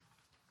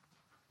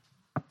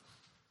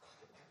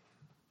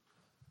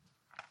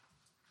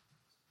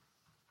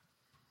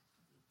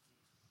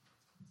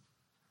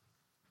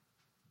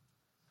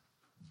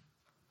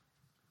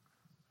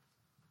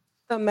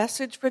The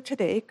message for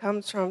today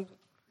comes from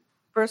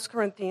 1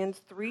 Corinthians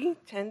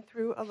 3:10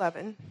 through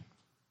 11.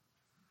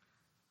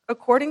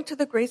 According to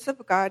the grace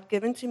of God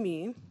given to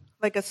me,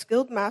 like a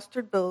skilled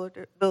master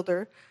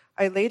builder,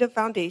 I laid a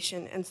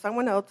foundation, and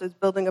someone else is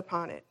building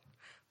upon it.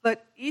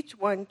 Let each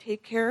one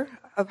take care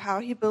of how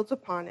he builds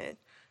upon it,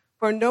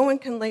 for no one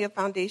can lay a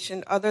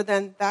foundation other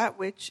than that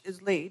which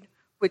is laid,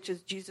 which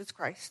is Jesus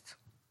Christ.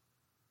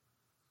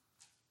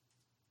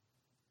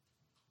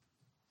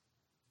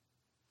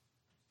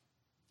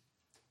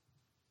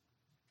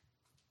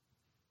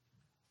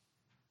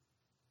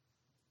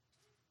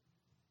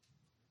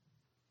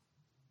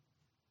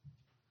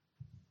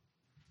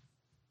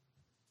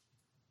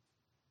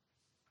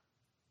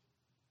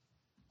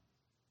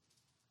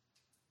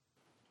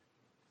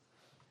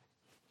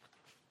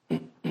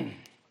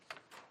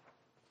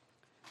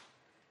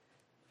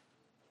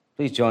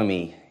 Please join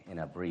me in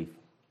a brief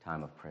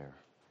time of prayer.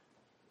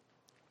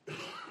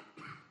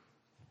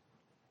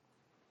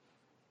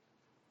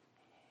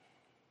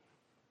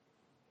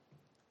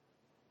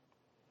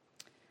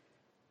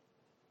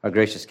 Our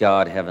gracious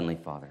God, Heavenly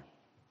Father,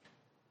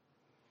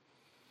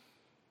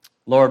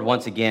 Lord,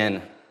 once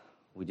again,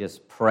 we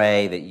just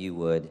pray that you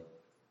would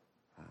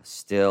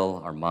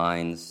still our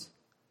minds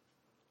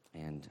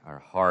and our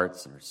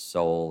hearts and our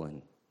soul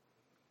and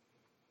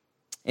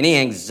any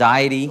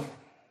anxiety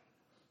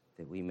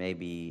that we may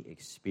be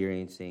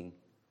experiencing.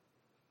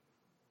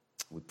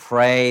 We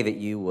pray that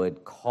you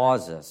would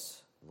cause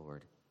us,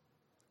 Lord,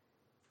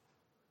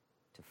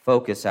 to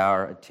focus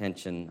our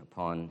attention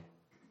upon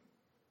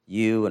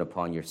you and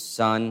upon your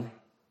Son,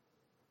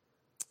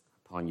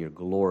 upon your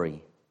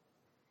glory.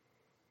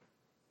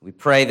 We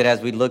pray that as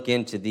we look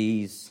into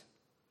these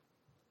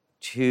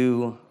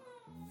two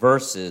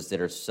verses that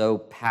are so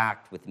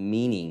packed with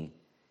meaning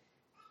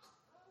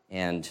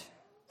and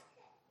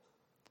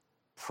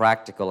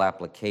practical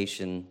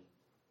application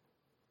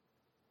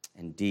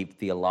and deep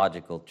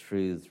theological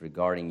truths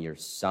regarding your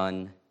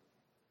Son,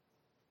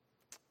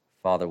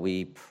 Father,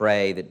 we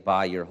pray that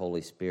by your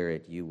Holy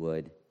Spirit you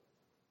would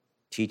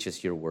teach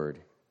us your word.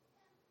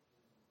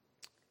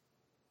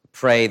 We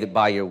pray that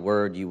by your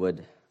word you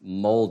would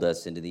mold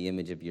us into the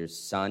image of your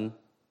Son.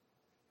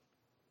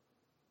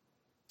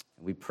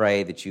 We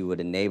pray that you would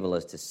enable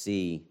us to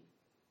see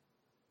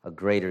a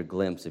greater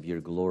glimpse of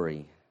your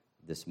glory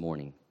this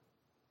morning.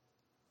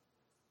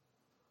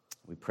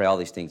 We pray all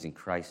these things in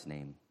Christ's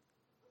name.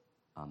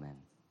 Amen.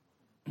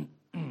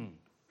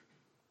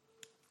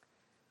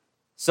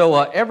 So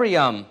every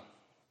homeowner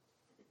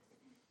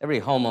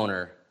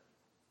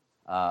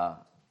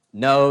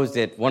knows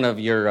that one of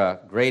your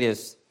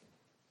greatest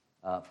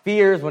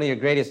fears, one of your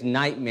greatest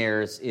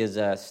nightmares is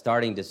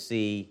starting to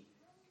see,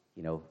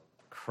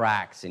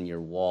 cracks in your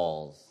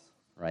walls,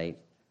 right?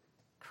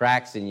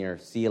 Cracks in your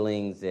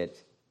ceilings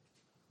that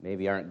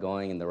maybe aren't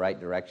going in the right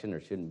direction or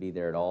shouldn't be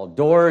there at all.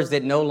 Doors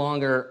that no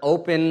longer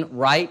open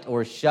right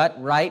or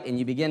shut right, and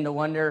you begin to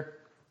wonder,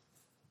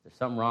 there's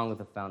something wrong with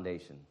the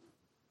foundation,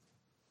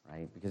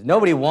 right? Because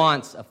nobody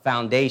wants a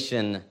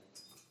foundation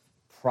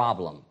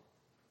problem.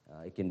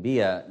 It can be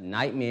a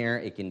nightmare.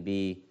 It can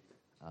be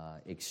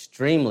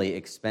extremely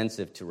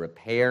expensive to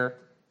repair.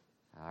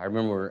 I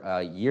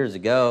remember years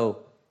ago,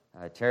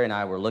 Terry and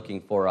I were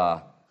looking for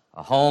a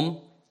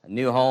home, a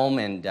new home,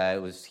 and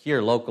it was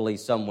here locally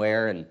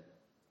somewhere, and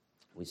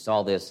we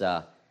saw this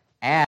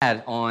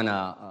ad on,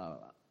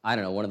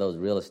 one of those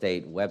real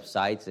estate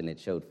websites, and it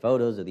showed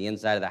photos of the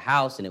inside of the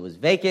house, and it was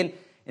vacant,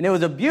 and it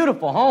was a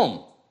beautiful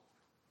home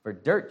for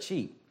dirt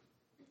cheap.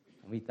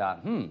 And we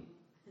thought,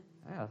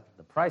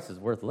 the price is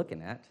worth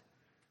looking at.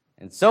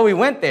 And so we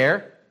went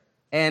there,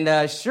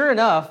 and sure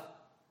enough,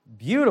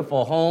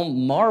 beautiful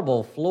home,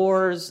 marble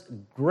floors,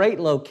 great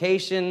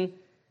location,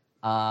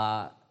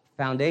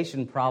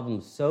 foundation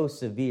problems so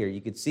severe.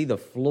 You could see the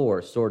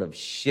floor sort of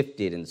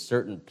shifted in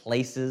certain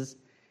places.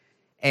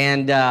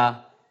 And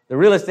the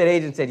real estate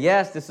agent said,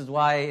 yes, this is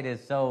why it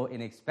is so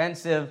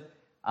inexpensive.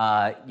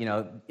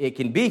 It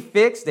can be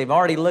fixed. They've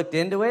already looked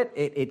into it.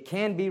 It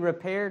can be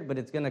repaired, but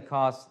it's going to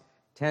cost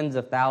tens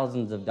of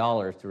thousands of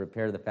dollars to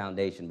repair the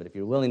foundation. But if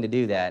you're willing to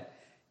do that,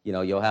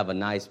 you'll have a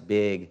nice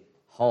big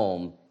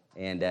home.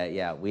 And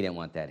we didn't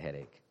want that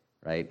headache,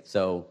 right?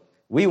 So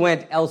we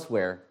went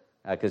elsewhere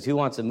because who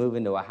wants to move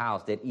into a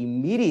house that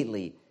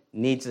immediately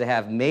needs to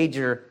have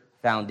major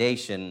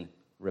foundation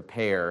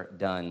repair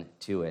done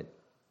to it?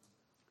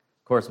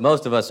 Of course,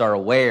 most of us are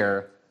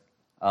aware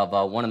of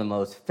one of the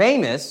most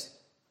famous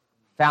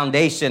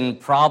foundation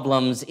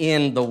problems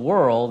in the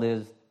world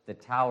is the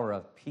Tower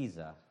of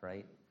Pisa,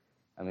 right?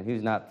 I mean,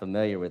 who's not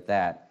familiar with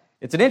that?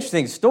 It's an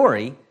interesting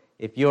story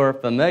if you're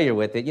familiar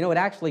with it. It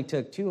actually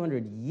took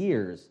 200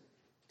 years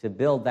to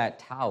build that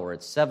tower.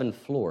 It's 7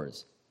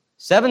 floors.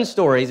 7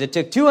 stories. It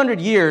took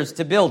 200 years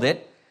to build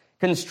it.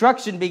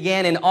 Construction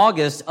began in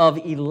August of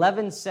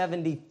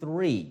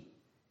 1173.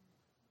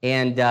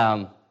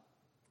 And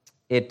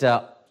it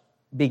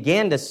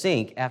began to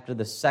sink after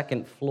the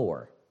 2nd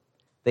floor.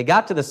 They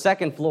got to the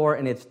 2nd floor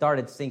and it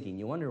started sinking.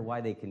 You wonder why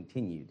they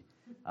continued.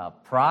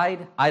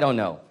 Pride? I don't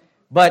know.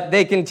 But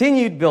they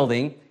continued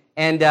building,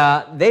 And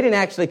they didn't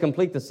actually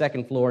complete the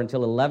second floor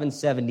until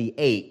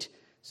 1178.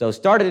 So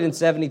started in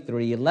 73,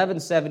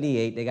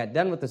 1178, they got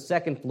done with the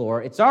second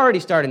floor. It's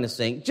already starting to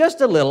sink, just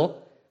a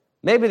little.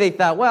 Maybe they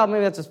thought, well,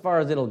 maybe that's as far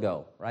as it'll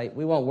go, right?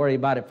 We won't worry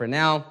about it for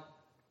now.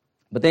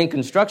 But then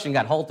construction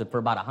got halted for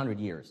about 100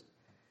 years.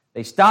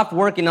 They stopped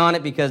working on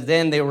it because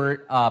then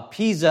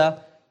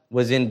Pisa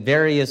was in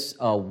various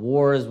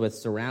wars with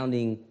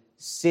surrounding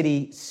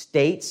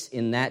city-states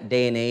in that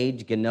day and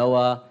age,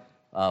 Genoa,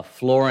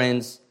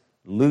 Florence,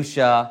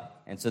 Lucia,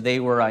 and so they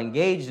were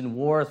engaged in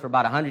wars for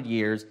about 100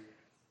 years.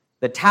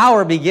 The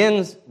tower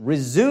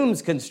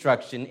resumes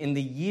construction in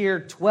the year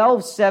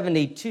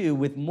 1272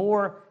 with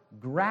more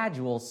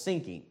gradual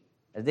sinking.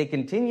 As they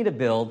continue to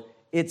build,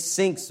 it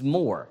sinks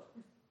more.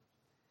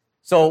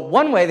 So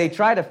one way they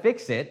try to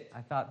fix it,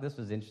 I thought this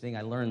was interesting,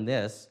 I learned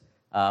this,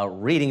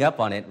 reading up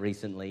on it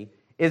recently,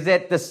 is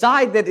that the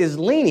side that is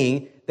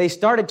leaning, they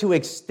started to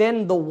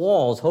extend the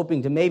walls,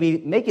 hoping to maybe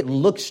make it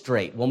look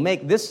straight. We'll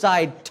make this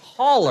side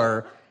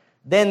taller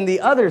than the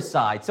other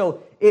side.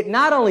 So it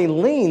not only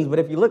leans, but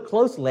if you look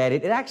closely at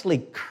it, it actually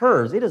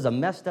curves. It is a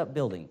messed up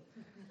building.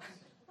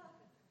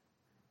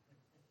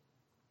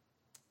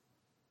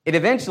 It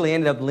eventually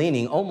ended up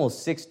leaning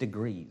almost 6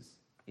 degrees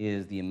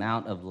is the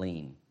amount of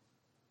lean.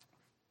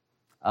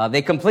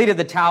 They completed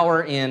the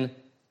tower in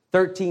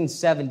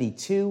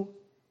 1372,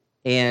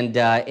 and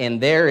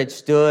there it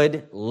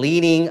stood,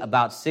 leaning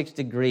about 6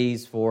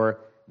 degrees for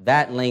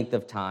that length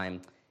of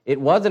time. It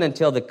wasn't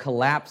until the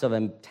collapse of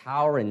a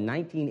tower in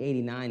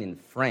 1989 in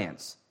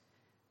France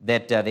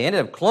that they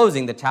ended up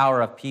closing the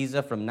Tower of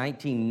Pisa from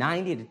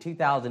 1990 to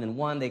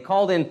 2001. They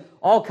called in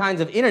all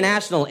kinds of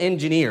international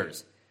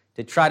engineers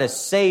to try to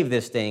save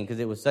this thing because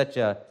it was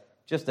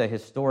just a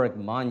historic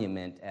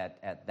monument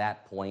at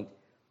that point.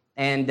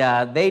 And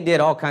they did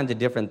all kinds of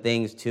different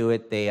things to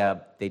it.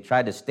 They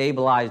tried to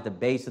stabilize the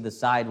base of the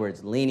side where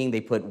it's leaning.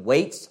 They put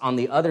weights on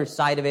the other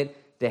side of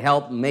it to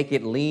help make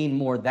it lean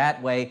more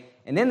that way.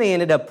 And then they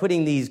ended up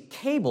putting these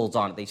cables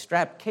on it. They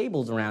strapped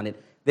cables around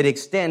it that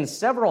extend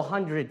several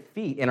hundred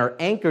feet and are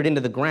anchored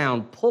into the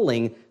ground,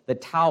 pulling the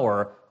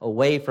tower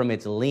away from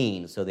its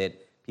lean so that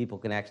people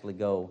can actually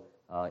go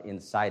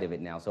inside of it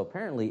now. So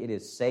apparently it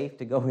is safe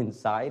to go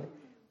inside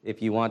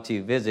if you want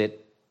to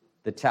visit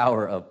the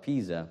Tower of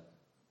Pisa.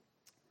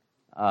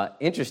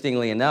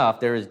 Interestingly enough,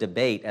 there is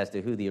debate as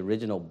to who the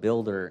original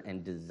builder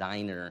and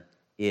designer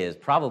is,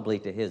 probably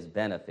to his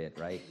benefit,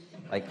 right?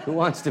 Like, who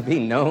wants to be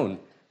known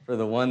for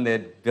the one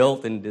that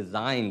built and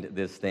designed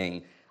this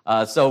thing?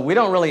 So we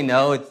don't really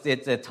know.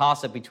 It's a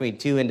toss-up between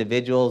two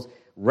individuals.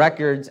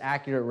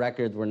 Accurate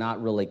records were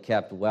not really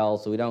kept well,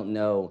 so we don't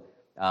know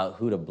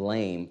who to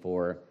blame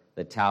for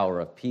the Tower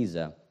of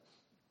Pisa.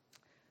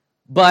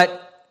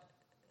 But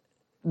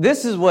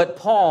this is what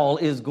Paul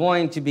is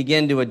going to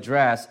begin to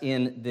address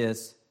in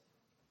this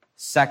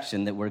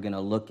section that we're going to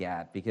look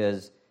at,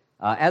 because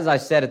as I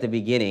said at the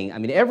beginning, I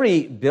mean,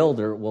 every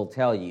builder will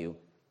tell you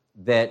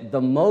that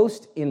the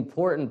most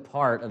important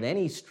part of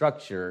any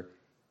structure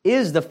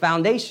is the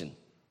foundation.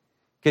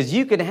 Because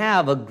you can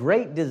have a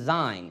great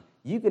design,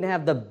 you can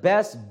have the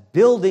best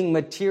building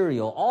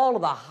material, all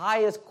of the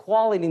highest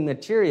quality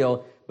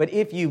material, but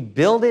if you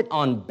build it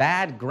on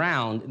bad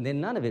ground,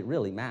 then none of it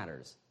really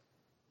matters,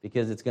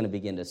 because it's going to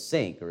begin to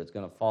sink or it's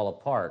going to fall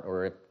apart.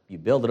 Or if you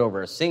build it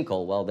over a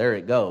sinkhole, well, there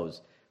it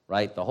goes,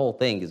 right? The whole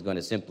thing is going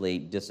to simply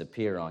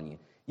disappear on you.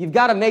 You've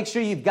got to make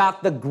sure you've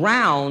got the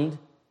ground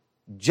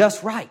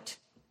just right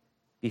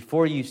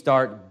before you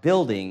start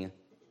building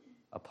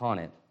upon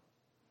it.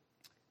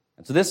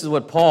 And so this is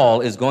what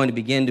Paul is going to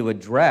begin to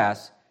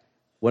address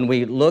when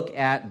we look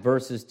at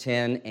verses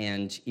 10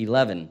 and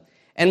 11.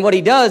 And what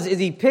he does is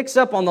he picks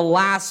up on the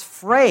last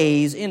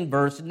phrase in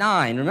verse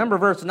 9. Remember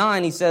verse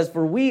 9, he says,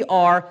 "For we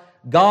are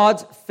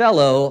God's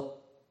fellow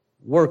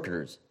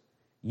workers.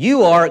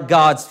 You are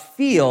God's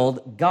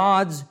field,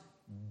 God's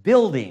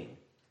building."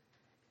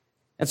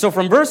 And so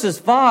from verses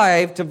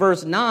 5 to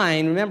verse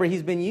 9, remember,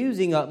 he's been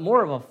using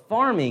more of a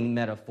farming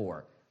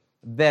metaphor.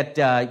 That,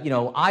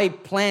 I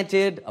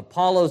planted,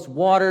 Apollos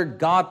watered,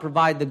 God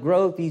provided the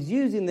growth. He's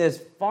using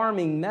this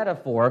farming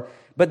metaphor.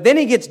 But then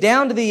he gets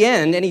down to the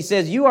end and he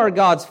says, you are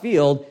God's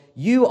field,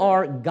 you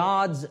are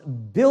God's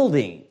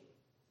building.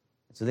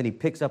 So then he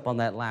picks up on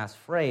that last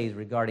phrase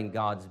regarding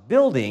God's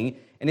building,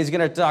 and he's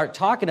going to start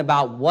talking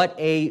about what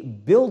a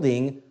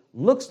building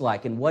looks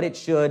like and what it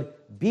should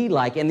be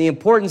like, and the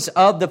importance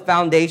of the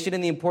foundation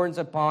and the importance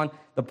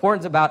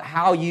about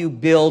how you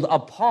build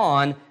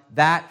upon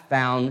that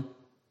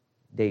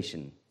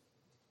foundation.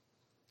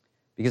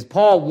 Because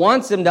Paul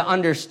wants them to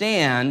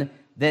understand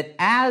that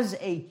as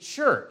a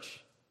church,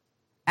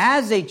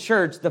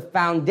 the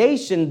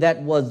foundation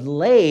that was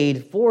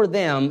laid for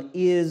them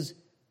is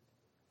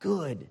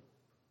good.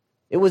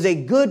 It was a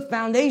good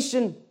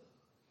foundation.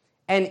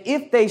 And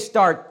if they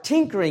start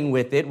tinkering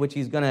with it, which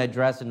he's going to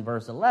address in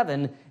verse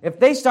 11, if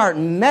they start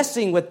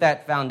messing with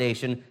that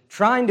foundation,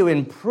 trying to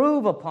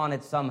improve upon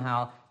it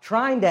somehow,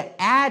 trying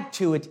to add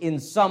to it in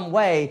some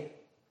way,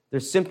 they're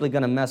simply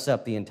going to mess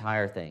up the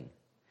entire thing.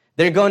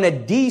 They're going to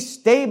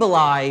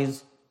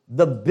destabilize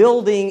the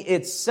building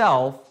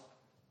itself,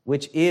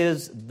 which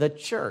is the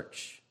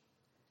church.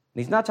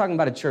 And he's not talking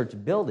about a church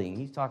building.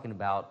 He's talking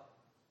about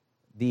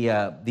the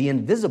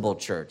invisible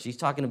church. He's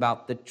talking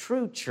about the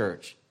true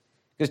church.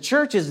 Because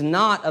church is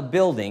not a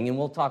building, and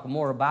we'll talk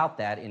more about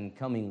that in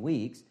coming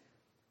weeks.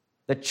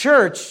 The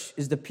church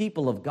is the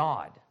people of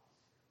God.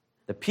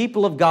 The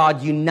people of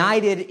God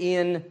united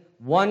in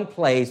one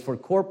place for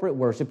corporate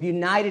worship,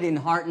 united in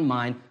heart and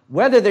mind.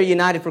 Whether they're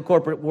united for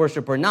corporate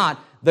worship or not,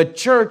 the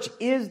church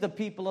is the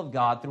people of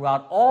God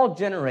throughout all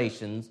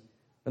generations,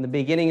 from the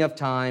beginning of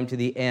time to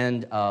the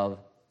end of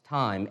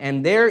time.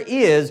 And there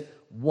is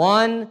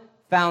one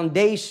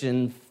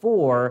foundation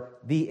for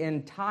the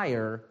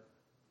entire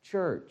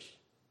church.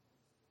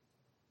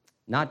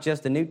 Not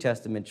just the New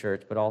Testament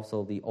church, but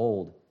also the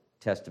Old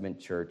Testament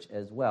church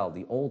as well.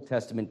 The Old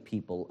Testament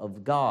people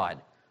of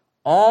God.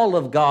 All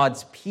of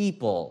God's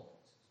people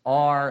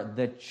are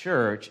the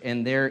church,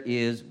 and there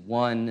is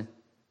one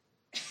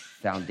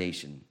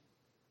foundation.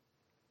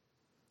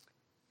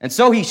 And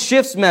so he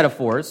shifts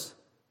metaphors,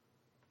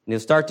 and he'll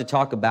start to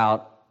talk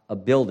about a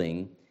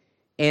building.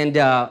 And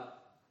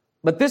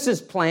but this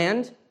is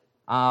planned.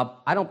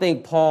 I don't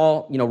think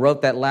Paul,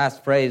 wrote that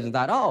last phrase and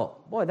thought, "Oh,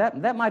 boy,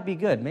 that might be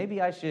good. Maybe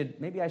I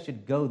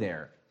should go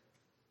there."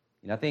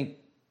 I think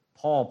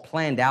Paul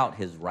planned out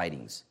his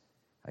writings.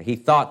 He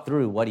thought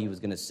through what he was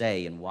going to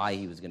say and why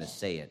he was going to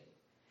say it.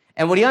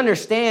 And what he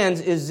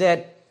understands is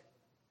that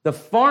the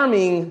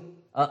farming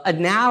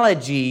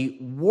analogy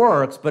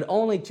works, but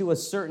only to a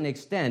certain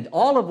extent.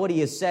 All of what he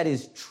has said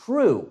is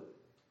true.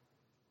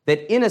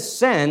 That in a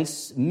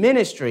sense,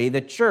 ministry,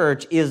 the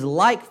church, is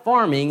like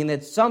farming in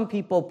that some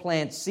people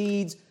plant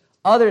seeds,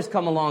 others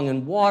come along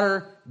and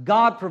water,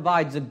 God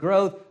provides the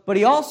growth, but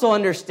he also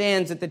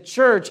understands that the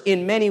church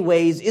in many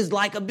ways is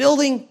like a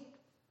building.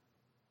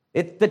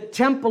 It's the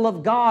temple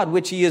of God,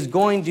 which he is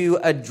going to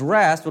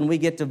address when we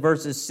get to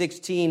verses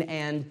 16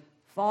 and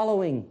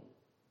following.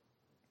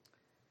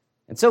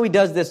 And so he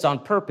does this on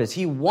purpose.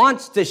 He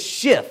wants to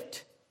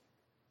shift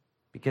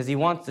because he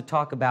wants to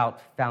talk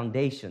about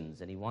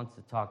foundations, and he wants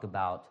to talk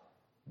about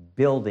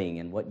building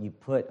and what you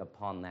put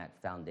upon that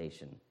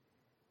foundation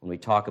when we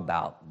talk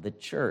about the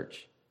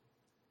church.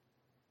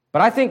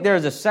 But I think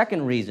there's a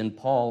second reason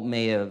Paul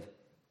may have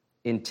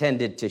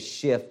intended to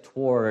shift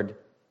toward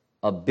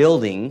a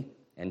building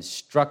and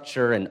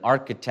structure and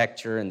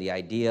architecture and the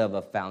idea of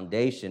a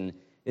foundation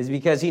is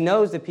because he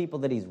knows the people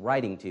that he's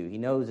writing to. He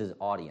knows his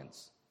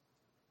audience.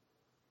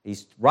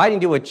 He's writing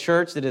to a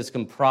church that is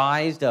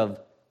comprised of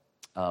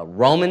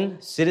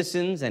Roman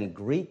citizens and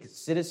Greek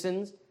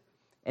citizens.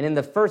 And in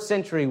the first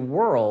century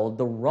world,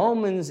 the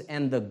Romans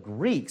and the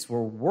Greeks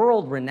were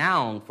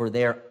world-renowned for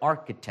their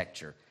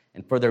architecture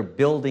and for their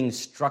building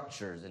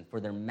structures and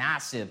for their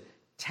massive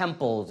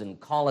temples and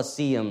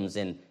colosseums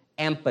and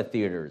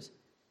amphitheaters.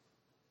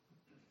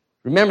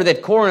 Remember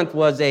that Corinth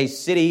was a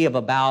city of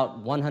about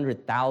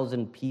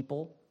 100,000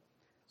 people.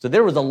 So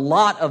there was a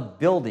lot of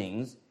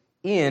buildings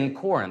in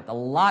Corinth, a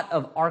lot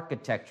of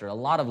architecture, a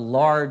lot of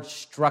large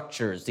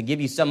structures. To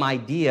give you some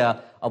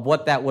idea of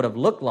what that would have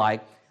looked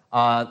like,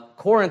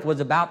 Corinth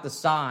was about the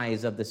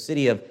size of the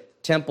city of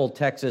Temple,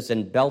 Texas,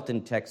 and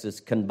Belton,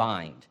 Texas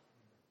combined.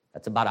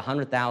 That's about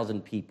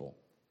 100,000 people.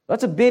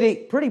 That's a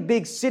pretty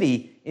big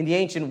city in the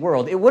ancient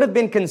world. It would have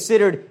been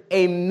considered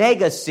a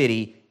mega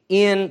city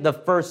in the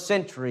first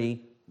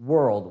century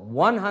world.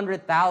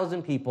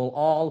 100,000 people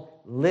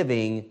all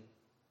living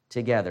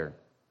together.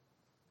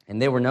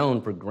 And they were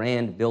known for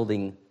grand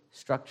building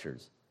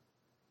structures.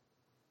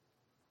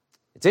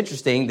 It's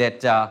interesting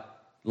that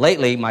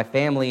lately my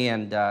family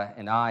and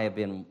I have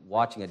been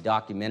watching a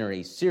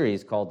documentary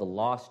series called The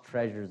Lost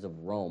Treasures of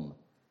Rome.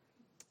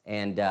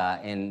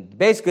 And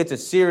basically it's a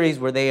series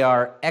where they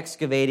are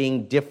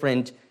excavating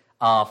different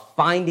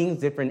findings,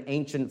 different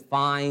ancient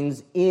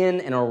finds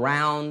in and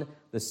around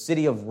the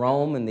city of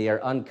Rome, and they are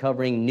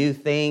uncovering new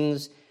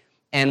things.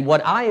 And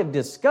what I have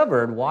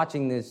discovered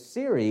watching this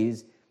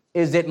series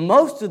is that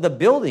most of the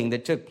building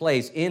that took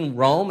place in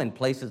Rome and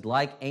places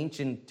like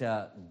ancient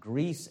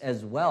Greece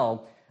as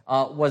well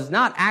was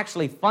not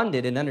actually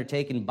funded and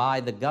undertaken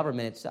by the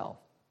government itself.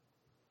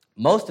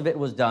 Most of it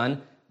was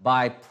done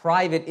by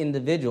private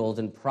individuals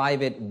and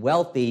private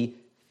wealthy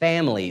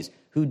families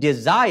who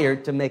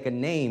desired to make a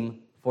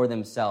name for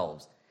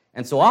themselves.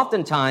 And so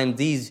oftentimes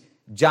these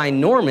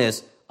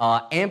ginormous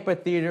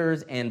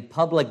amphitheaters and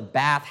public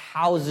bath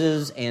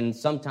houses and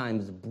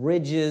sometimes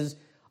bridges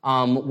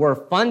were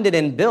funded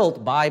and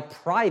built by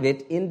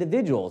private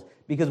individuals.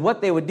 Because what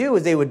they would do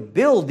is they would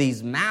build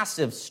these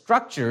massive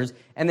structures,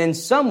 and then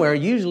somewhere,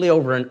 usually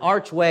over an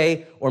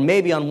archway or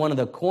maybe on one of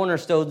the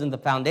cornerstones in the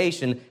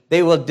foundation,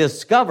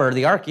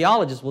 the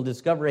archaeologists will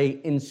discover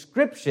an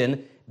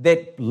inscription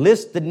that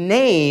lists the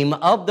name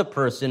of the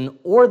person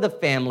or the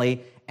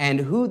family and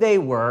who they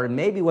were, and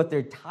maybe what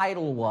their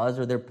title was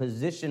or their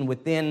position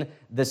within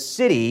the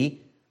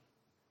city,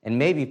 and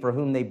maybe for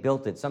whom they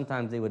built it.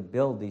 Sometimes they would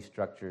build these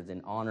structures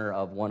in honor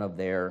of one of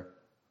their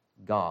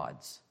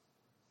gods.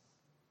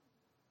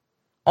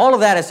 All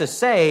of that is to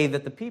say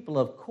that the people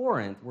of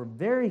Corinth were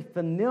very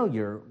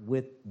familiar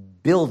with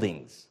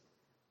buildings,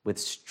 with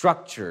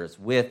structures,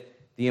 with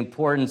the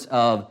importance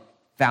of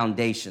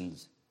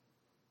foundations.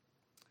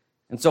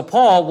 And so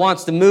Paul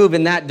wants to move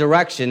in that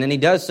direction, and he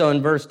does so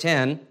in verse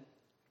 10.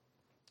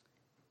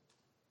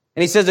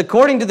 And he says,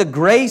 according to the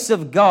grace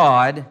of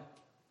God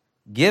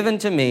given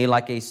to me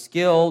like a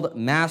skilled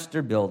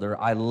master builder,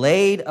 I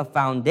laid a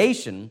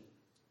foundation,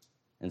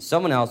 and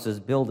someone else is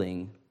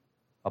building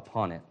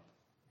upon it.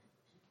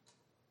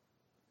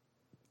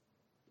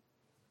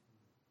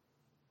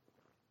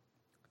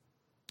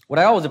 What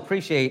I always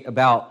appreciate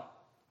about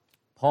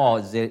Paul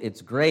is that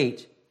it's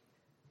great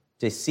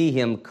to see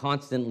him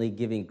constantly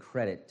giving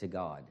credit to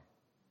God.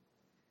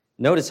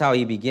 Notice how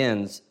he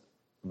begins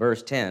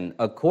verse 10,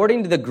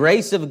 according to the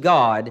grace of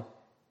God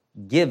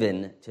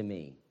given to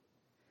me.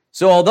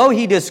 So although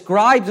he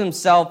describes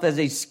himself as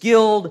a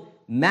skilled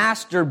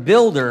master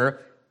builder,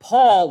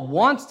 Paul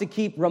wants to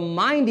keep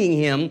reminding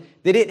him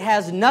that it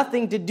has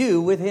nothing to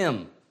do with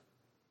him.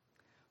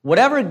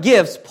 Whatever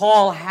gifts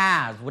Paul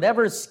has,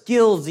 whatever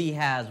skills he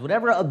has,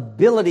 whatever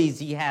abilities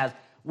he has,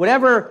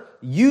 whatever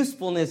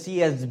usefulness he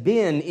has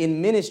been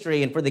in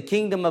ministry and for the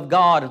kingdom of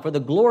God and for the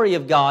glory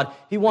of God,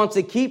 he wants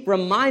to keep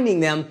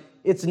reminding them,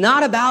 it's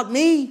not about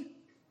me.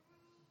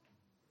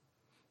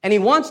 And he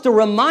wants to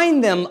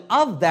remind them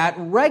of that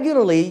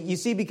regularly, you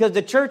see, because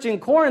the church in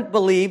Corinth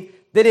believed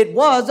that it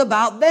was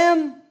about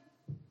them.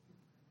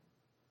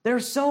 They're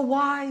so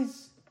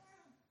wise.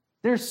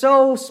 They're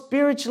so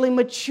spiritually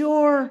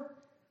mature.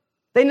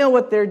 They know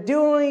what they're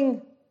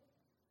doing.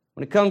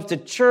 When it comes to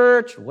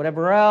church or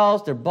whatever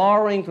else, they're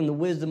borrowing from the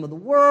wisdom of the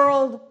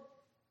world.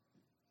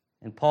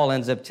 And Paul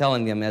ends up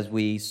telling them, as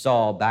we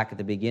saw back at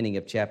the beginning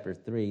of chapter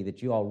 3,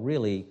 that you all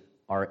really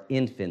are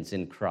infants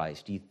in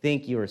Christ. You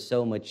think you are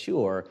so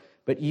mature,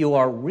 but you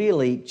are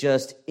really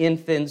just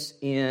infants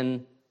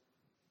in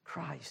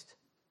Christ.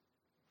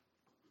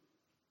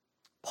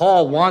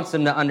 Paul wants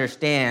them to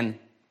understand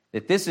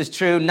that this is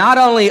true not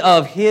only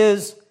of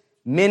his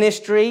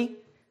ministry,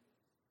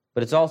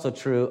 but it's also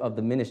true of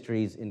the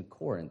ministries in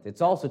Corinth. It's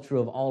also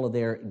true of all of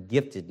their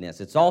giftedness.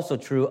 It's also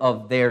true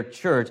of their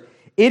church.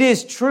 It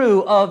is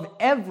true of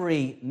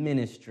every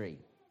ministry.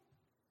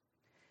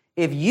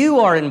 If you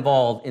are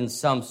involved in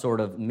some sort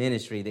of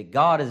ministry that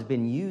God has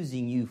been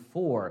using you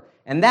for,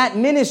 and that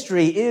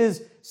ministry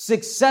is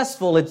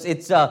successful,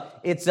 it's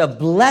a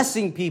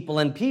blessing people,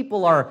 and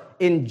people are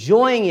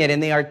enjoying it,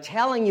 and they are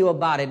telling you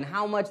about it, and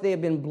how much they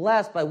have been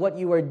blessed by what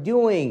you are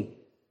doing,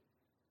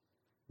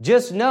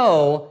 just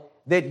know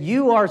that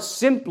you are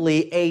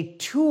simply a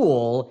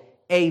tool,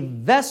 a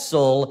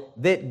vessel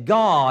that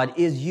God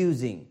is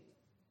using.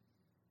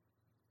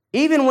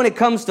 Even when it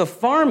comes to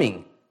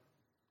farming,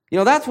 you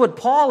know, that's what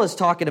Paul is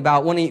talking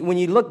about when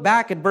you look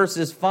back at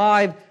verses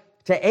 5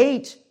 to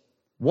 8,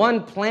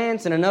 one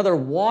plants and another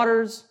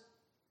waters.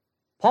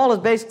 Paul is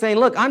basically saying,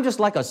 look, I'm just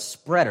like a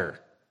spreader,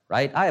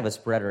 right? I have a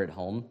spreader at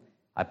home.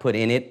 I put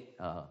in it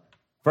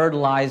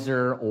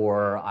fertilizer,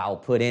 or I'll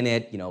put in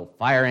it,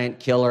 fire ant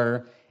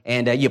killer.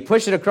 And you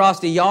push it across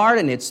the yard,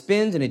 and it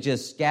spins, and it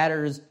just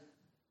scatters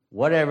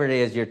whatever it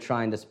is you're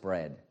trying to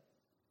spread.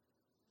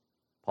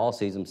 Paul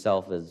sees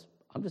himself as,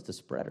 I'm just a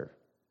spreader.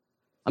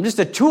 I'm just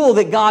a tool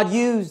that God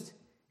used.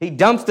 He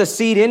dumps the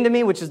seed into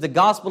me, which is the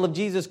gospel of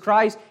Jesus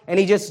Christ, and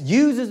he just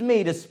uses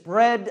me to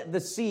spread the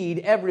seed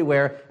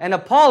everywhere. And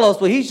Apollos,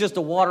 well, he's just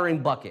a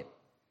watering bucket.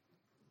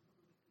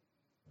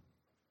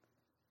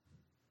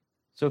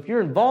 So if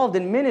you're involved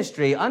in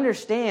ministry,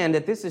 understand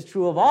that this is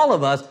true of all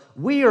of us.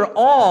 We are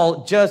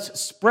all just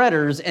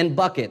spreaders and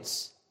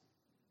buckets.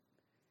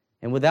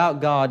 And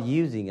without God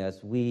using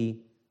us,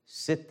 we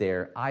sit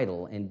there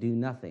idle and do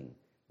nothing.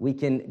 We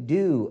can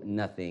do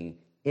nothing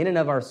in and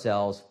of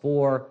ourselves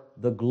for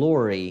the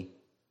glory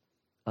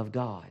of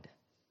God.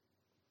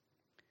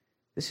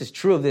 This is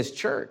true of this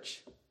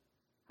church.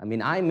 I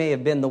mean, I may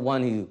have been the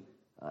one who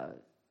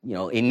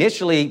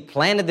initially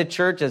planted the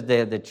church as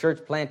the church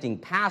planting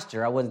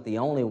pastor. I wasn't the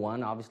only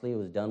one. Obviously, it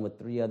was done with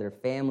 3 other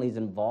families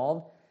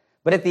involved.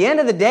 But at the end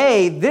of the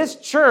day, this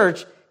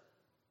church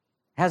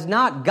has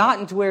not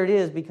gotten to where it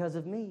is because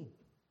of me.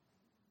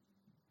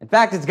 In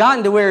fact, it's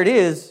gotten to where it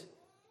is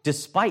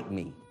despite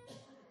me.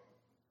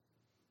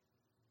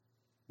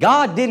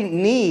 God didn't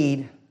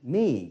need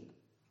me.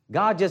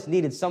 God just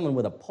needed someone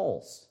with a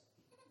pulse.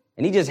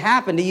 And he just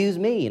happened to use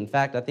me. In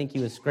fact, I think he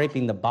was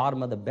scraping the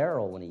bottom of the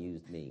barrel when he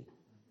used me.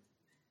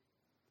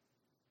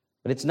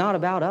 But it's not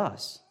about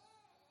us.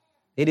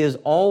 It is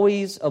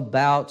always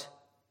about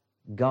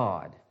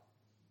God.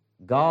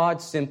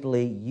 God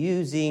simply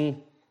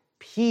using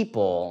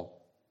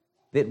people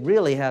that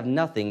really have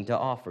nothing to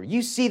offer.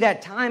 You see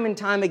that time and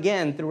time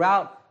again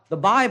throughout the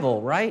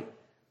Bible, right?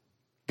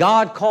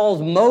 God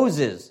calls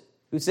Moses,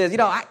 who says,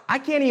 I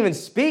can't even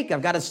speak.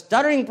 I've got a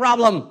stuttering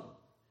problem.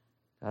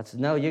 God says,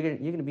 no, you're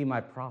going to be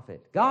my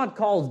prophet. God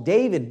calls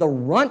David the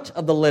runt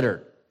of the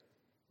litter.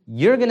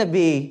 You're going to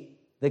be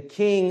the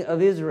king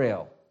of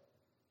Israel.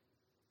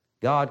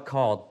 God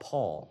called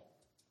Paul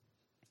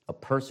a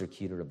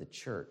persecutor of the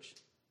church,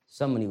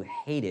 someone who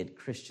hated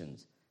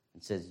Christians,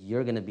 and says,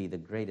 you're going to be the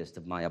greatest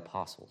of my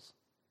apostles.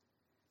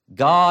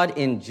 God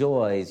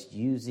enjoys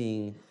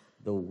using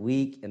the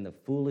weak and the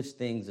foolish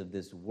things of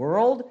this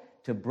world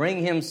to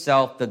bring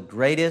himself the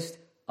greatest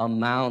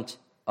amount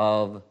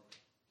of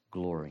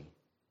glory.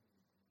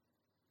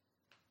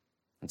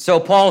 And so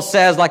Paul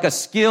says, like a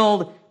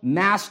skilled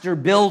master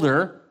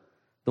builder,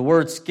 the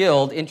word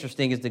skilled,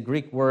 interesting, is the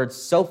Greek word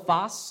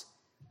sophos.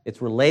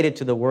 It's related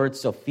to the word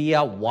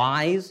Sophia,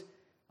 wise,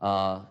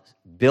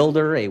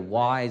 builder, a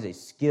wise, a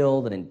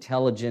skilled, an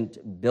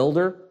intelligent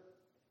builder.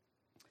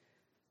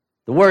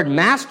 The word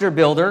master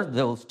builder,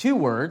 those two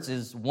words,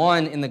 is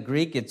one in the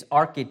Greek, it's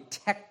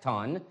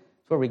architecton.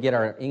 That's where we get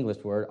our English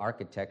word,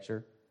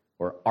 architecture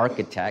or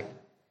architect.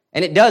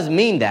 And it does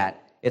mean that.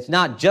 It's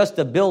not just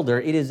a builder,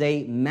 it is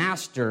a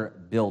master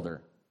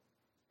builder.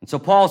 And so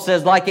Paul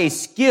says, like a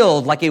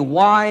skilled, like a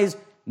wise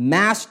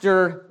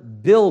master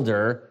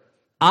builder,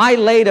 I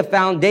laid a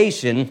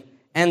foundation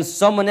and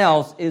someone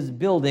else is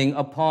building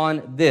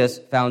upon this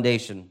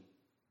foundation.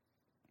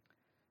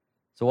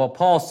 So while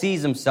Paul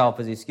sees himself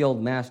as a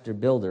skilled master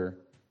builder,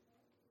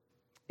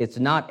 it's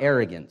not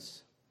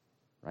arrogance,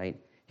 right?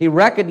 He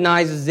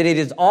recognizes that it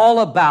is all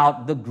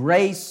about the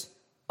grace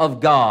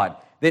of God,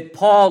 that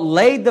Paul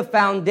laid the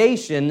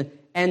foundation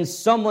and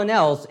someone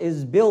else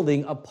is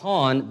building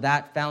upon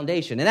that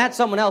foundation. And that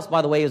someone else,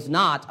 by the way, is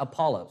not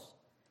Apollos.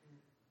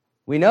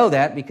 We know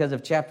that because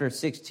of chapter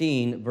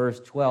 16, verse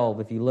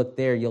 12. If you look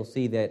there, you'll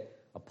see that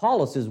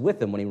Apollos is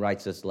with him when he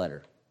writes this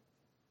letter.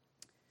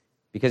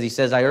 Because he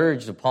says, I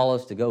urged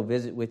Apollos to go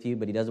visit with you,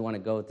 but he doesn't want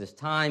to go at this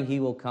time. He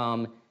will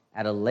come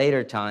at a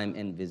later time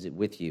and visit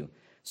with you.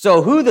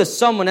 So who the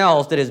someone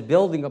else that is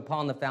building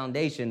upon the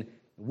foundation,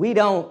 we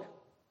don't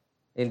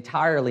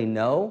entirely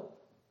know.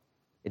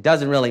 It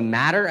doesn't really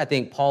matter. I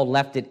think Paul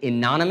left it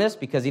anonymous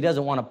because he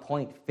doesn't want to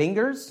point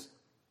fingers.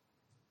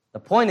 The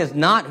point is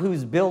not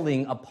who's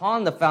building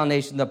upon the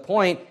foundation. The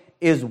point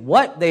is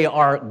what they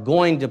are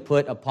going to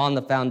put upon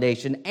the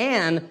foundation.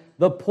 And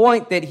the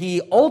point that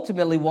he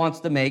ultimately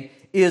wants to make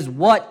is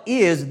what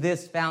is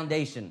this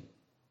foundation.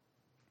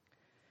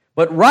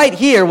 But right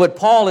here, what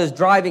Paul is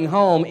driving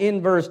home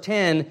in verse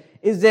 10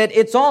 is that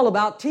it's all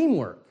about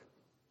teamwork.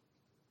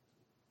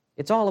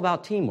 It's all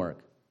about teamwork.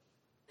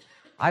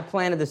 I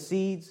planted the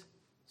seeds,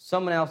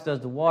 someone else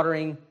does the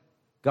watering,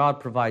 God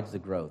provides the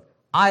growth.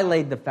 I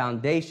laid the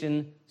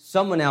foundation,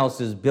 someone else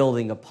is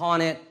building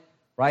upon it,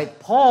 right?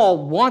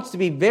 Paul wants to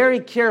be very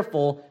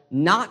careful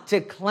not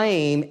to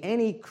claim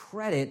any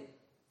credit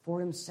for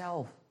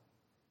himself.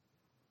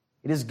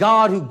 It is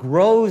God who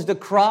grows the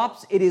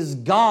crops. It is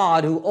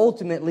God who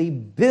ultimately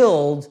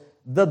builds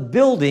the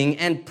building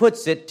and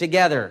puts it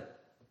together.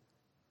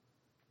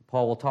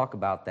 Paul will talk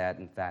about that,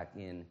 in fact,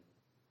 in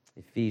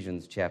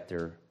Ephesians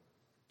chapter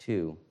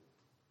 2.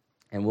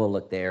 And we'll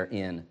look there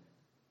in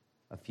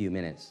a few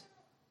minutes.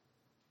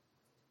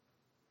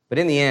 But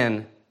in the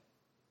end,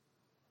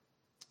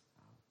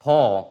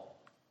 Paul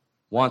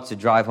wants to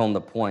drive home the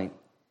point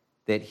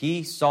that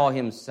he saw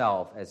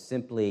himself as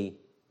simply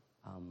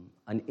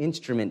an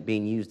instrument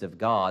being used of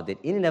God, that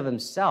in and of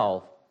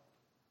himself,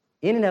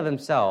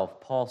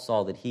 Paul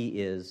saw that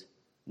he is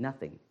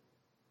nothing.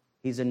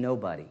 He's a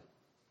nobody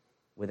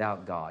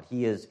without God.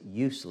 He is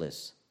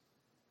useless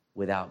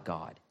without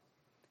God.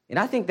 And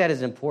I think that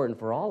is important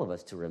for all of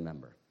us to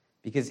remember,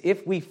 because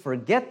if we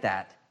forget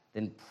that,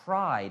 then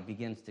pride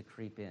begins to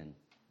creep in.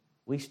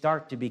 We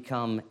start to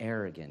become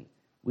arrogant.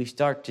 We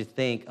start to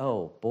think,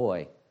 oh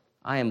boy,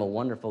 I am a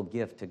wonderful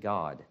gift to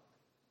God,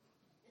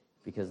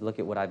 because look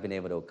at what I've been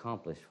able to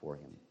accomplish for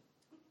him.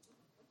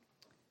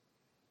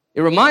 It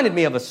reminded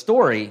me of a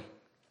story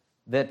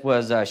that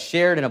was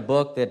shared in a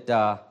book that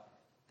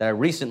I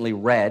recently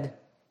read,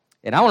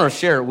 and I want to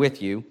share it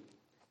with you.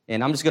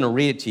 And I'm just going to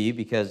read it to you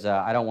because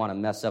I don't want to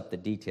mess up the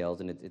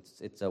details, and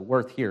it's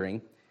worth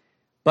hearing.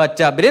 But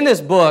in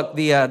this book,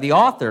 the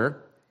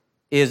author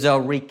is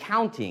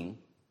recounting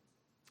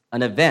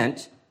an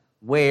event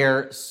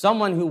where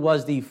someone who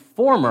was the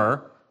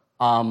former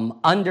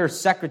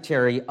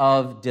Undersecretary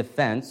of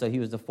Defense, so he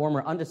was the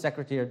former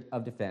Undersecretary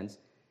of Defense,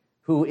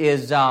 who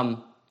is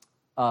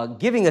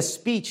giving a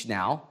speech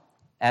now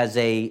as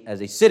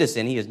a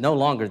citizen. He is no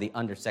longer the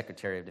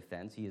Undersecretary of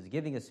Defense. He is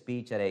giving a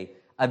speech at a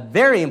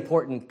very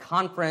important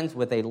conference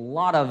with a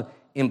lot of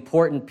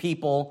important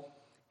people.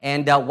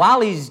 And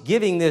while he's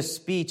giving this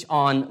speech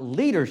on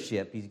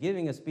leadership, he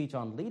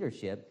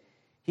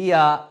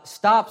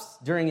stops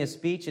during his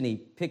speech and he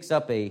picks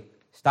up a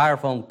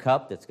styrofoam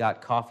cup that's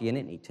got coffee in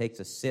it, and he takes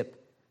a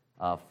sip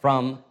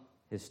from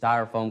his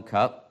styrofoam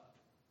cup.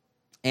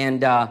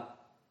 And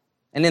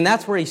then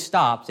that's where he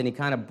stops, and he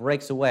kind of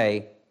breaks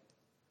away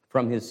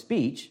from his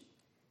speech.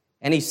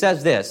 And he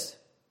says this,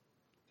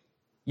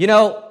 you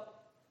know,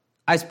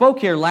 I spoke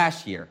here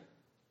last year.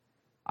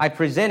 I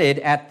presented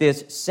at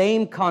this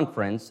same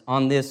conference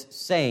on this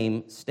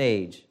same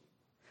stage.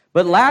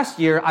 But last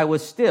year, I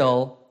was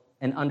still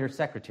an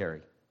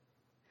undersecretary.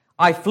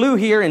 I flew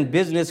here in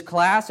business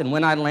class, and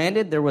when I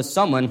landed, there was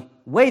someone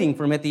waiting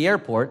for me at the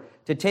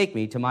airport to take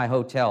me to my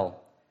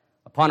hotel.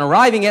 Upon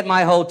arriving at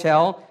my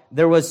hotel,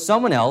 there was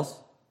someone else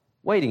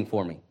waiting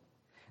for me.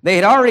 They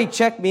had already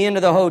checked me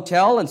into the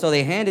hotel, and so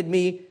they handed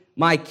me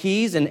my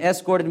keys and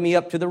escorted me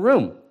up to the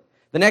room.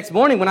 The next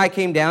morning when I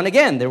came down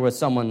again, there was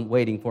someone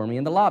waiting for me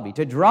in the lobby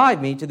to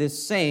drive me to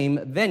this same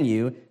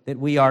venue that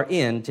we are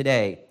in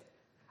today.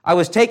 I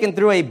was taken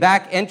through a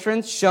back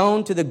entrance,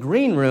 shown to the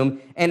green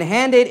room, and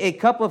handed a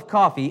cup of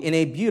coffee in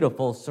a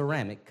beautiful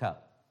ceramic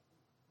cup.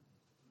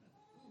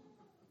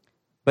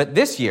 But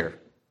this year,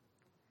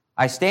 as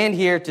I stand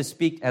here to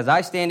speak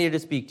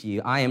to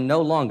you, I am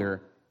no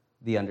longer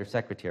the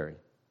undersecretary.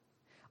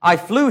 I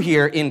flew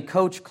here in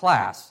coach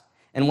class,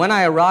 and when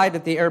I arrived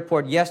at the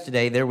airport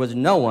yesterday, there was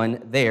no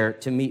one there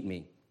to meet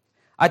me.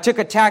 I took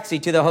a taxi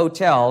to the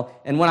hotel,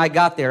 and when I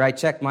got there, I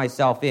checked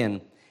myself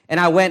in, and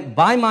I went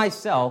by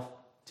myself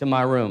to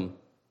my room.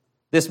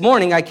 This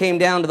morning, I came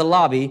down to the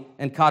lobby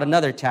and caught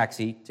another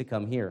taxi to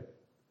come here.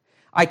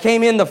 I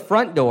came in the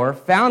front door,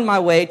 found my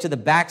way to the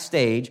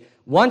backstage.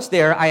 Once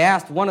there, I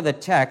asked one of the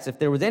techs if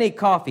there was any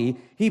coffee.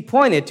 He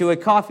pointed to a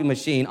coffee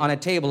machine on a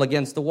table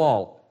against the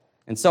wall.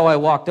 And so I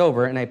walked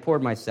over and I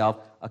poured myself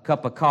a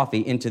cup of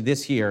coffee into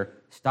this here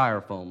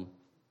styrofoam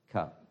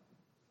cup.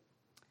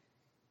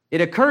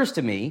 It occurs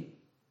to me,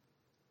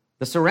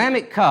 the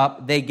ceramic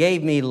cup they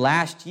gave me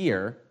last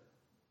year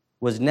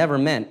was never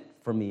meant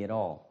for me at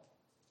all.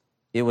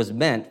 It was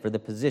meant for the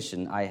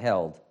position I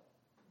held.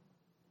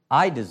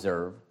 I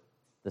deserve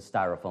the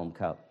styrofoam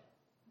cup.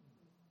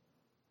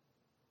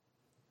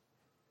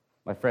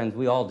 My friends,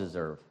 we all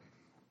deserve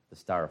the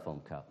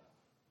styrofoam cup.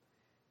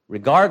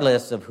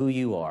 Regardless of who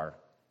you are,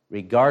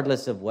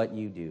 regardless of what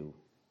you do,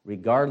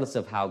 regardless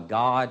of how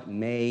God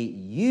may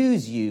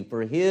use you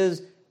for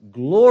His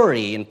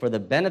glory and for the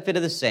benefit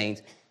of the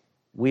saints,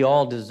 we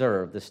all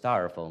deserve the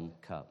styrofoam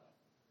cup.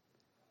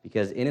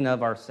 Because in and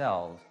of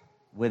ourselves,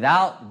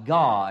 without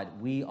God,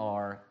 we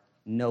are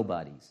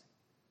nobodies.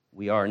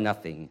 We are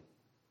nothing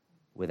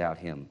without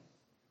Him.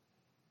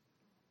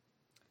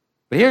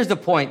 But here's the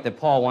point that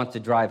Paul wants to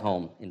drive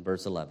home in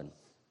verse 11.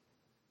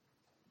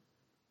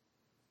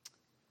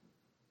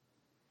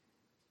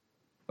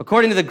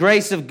 According to the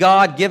grace of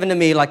God given to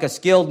me, like a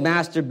skilled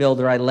master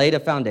builder, I laid a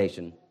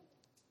foundation,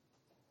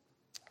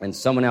 and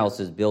someone else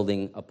is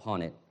building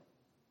upon it.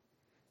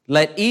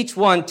 Let each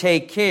one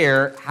take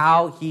care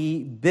how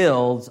he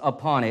builds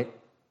upon it,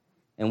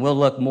 and we'll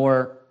look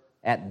more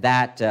at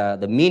that,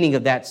 the meaning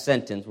of that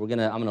sentence. I'm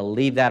going to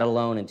leave that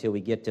alone until we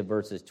get to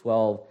verses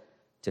 12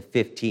 to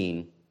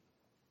 15,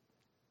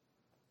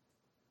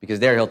 because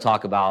there he'll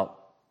talk about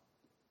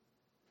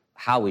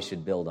how we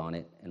should build on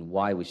it and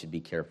why we should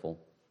be careful.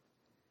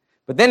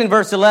 But then in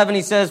verse 11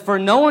 he says, "For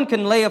no one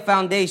can lay a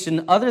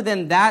foundation other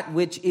than that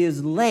which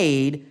is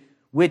laid,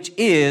 which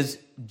is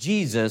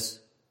Jesus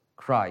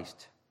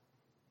Christ."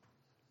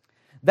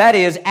 That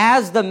is,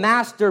 as the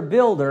master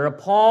builder,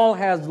 Paul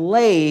has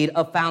laid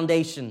a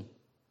foundation.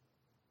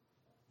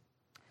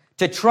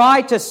 To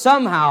try to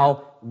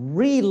somehow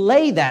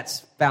relay that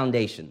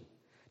foundation,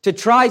 to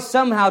try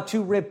somehow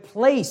to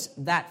replace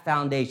that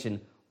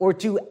foundation, or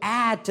to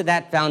add to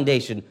that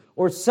foundation,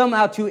 or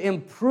somehow to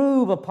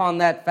improve upon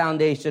that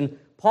foundation,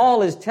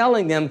 Paul is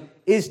telling them,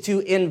 is to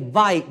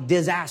invite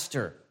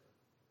disaster.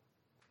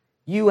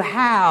 You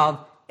have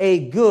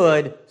a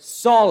good,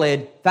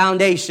 solid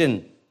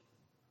foundation.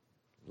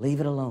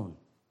 Leave it alone.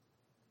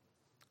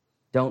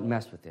 Don't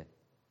mess with it.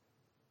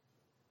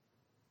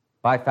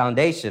 By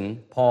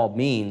foundation, Paul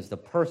means the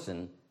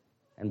person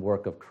and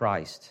work of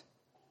Christ.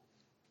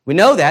 We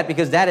know that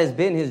because that has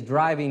been his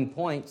driving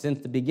point since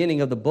the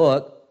beginning of the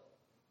book.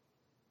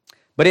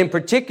 But in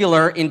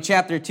particular, in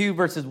chapter 2,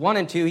 verses 1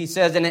 and 2, he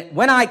says, "And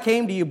when I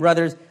came to you,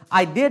 brothers,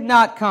 I did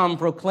not come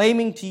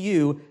proclaiming to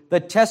you the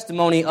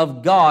testimony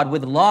of God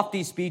with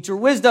lofty speech or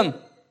wisdom.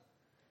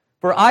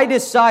 For I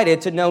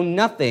decided to know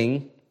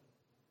nothing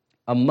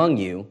among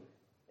you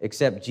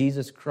except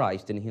Jesus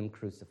Christ and Him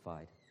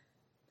crucified."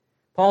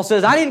 Paul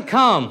says, I didn't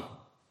come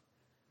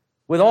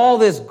with all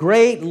this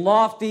great,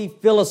 lofty,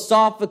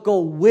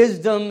 philosophical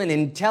wisdom and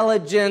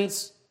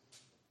intelligence.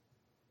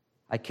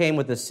 I came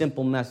with the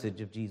simple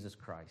message of Jesus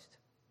Christ.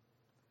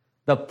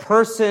 The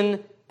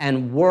person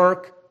and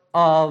work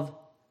of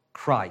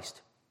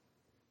Christ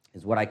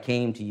is what I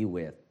came to you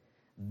with.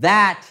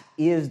 That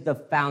is the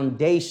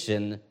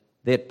foundation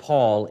that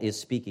Paul is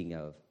speaking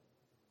of.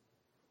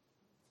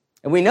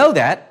 And we know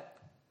that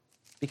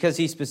because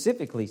he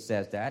specifically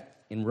says that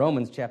in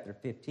Romans chapter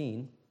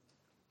 15.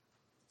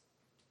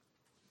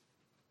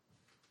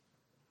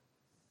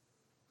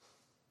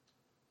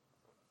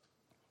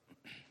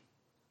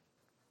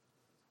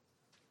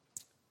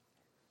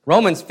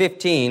 Romans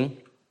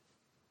 15,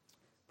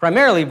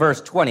 primarily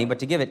verse 20, but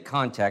to give it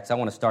context, I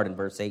want to start in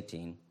verse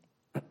 18.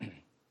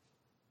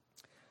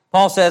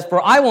 Paul says,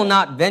 "For I will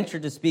not venture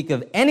to speak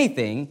of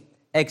anything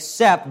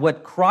except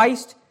what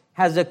Christ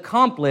has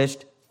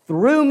accomplished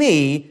through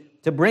me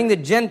to bring the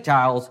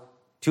Gentiles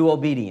to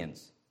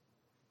obedience."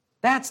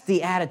 That's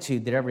the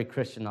attitude that every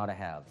Christian ought to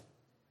have.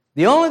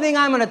 The only thing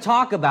I'm going to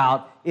talk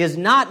about is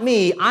not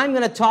me. I'm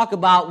going to talk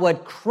about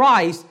what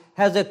Christ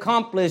has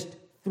accomplished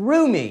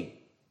through me.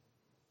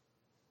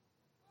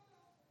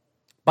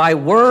 by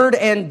word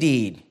and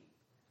deed,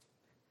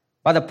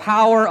 by the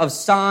power of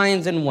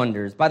signs and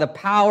wonders, by the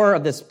power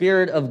of the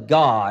Spirit of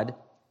God,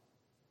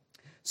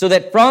 so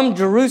that from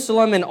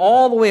Jerusalem and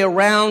all the way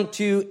around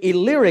to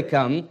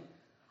Illyricum,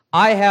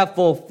 I have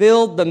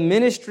fulfilled the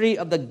ministry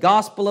of the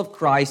gospel of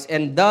Christ,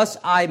 and thus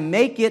I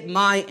make it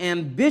my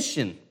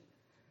ambition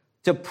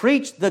to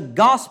preach the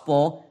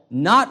gospel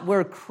not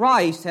where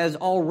Christ has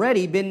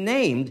already been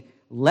named,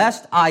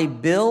 lest I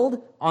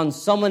build on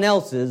someone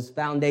else's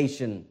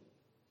foundation.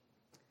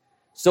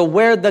 So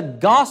where the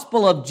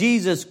gospel of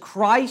Jesus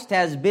Christ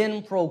has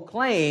been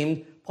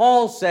proclaimed,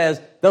 Paul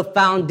says the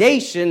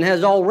foundation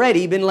has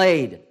already been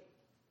laid.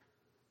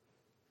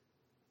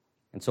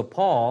 And so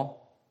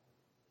Paul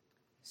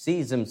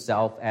sees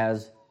himself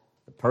as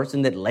the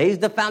person that lays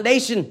the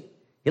foundation.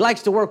 He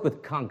likes to work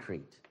with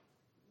concrete.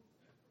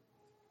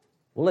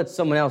 We'll let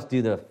someone else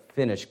do the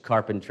finished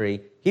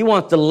carpentry. He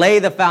wants to lay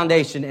the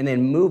foundation and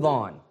then move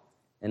on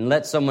and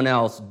let someone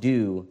else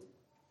do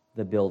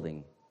the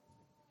building.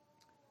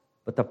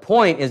 But the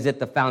point is that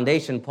the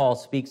foundation Paul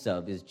speaks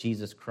of is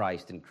Jesus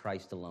Christ and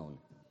Christ alone.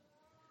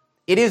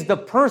 It is the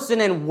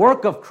person and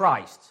work of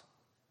Christ.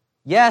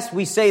 Yes,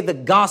 we say the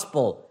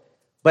gospel,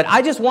 but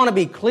I just want to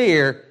be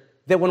clear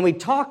that when we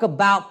talk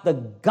about the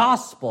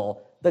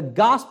gospel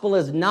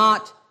is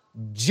not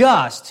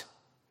just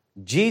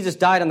Jesus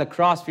died on the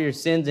cross for your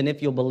sins, and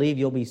if you'll believe,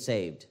 you'll be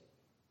saved.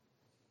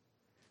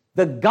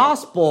 The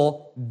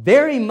gospel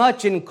very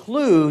much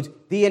includes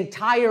the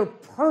entire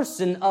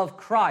person of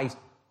Christ.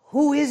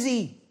 Who is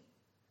he?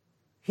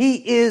 He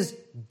is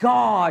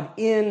God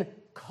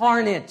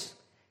incarnate.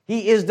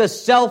 He is the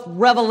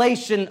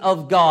self-revelation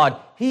of God.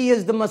 He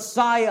is the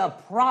Messiah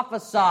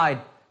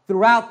prophesied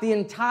throughout the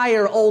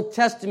entire Old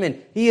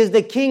Testament. He is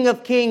the King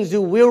of Kings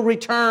who will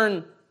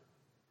return.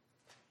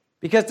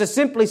 Because to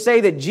simply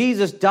say that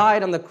Jesus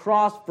died on the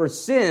cross for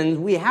sins,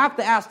 we have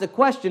to ask the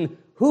question,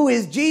 who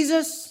is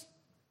Jesus?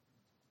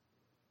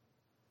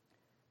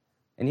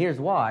 And here's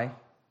why.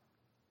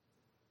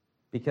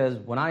 Because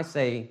when I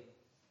say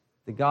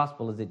the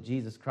gospel is that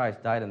Jesus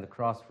Christ died on the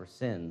cross for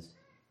sins,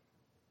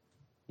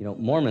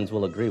 Mormons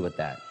will agree with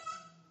that.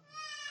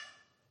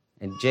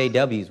 And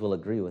JWs will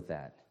agree with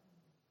that.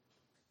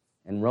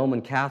 And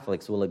Roman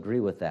Catholics will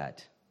agree with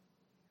that.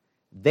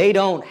 They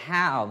don't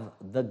have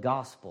the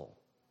gospel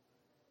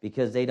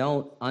because they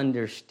don't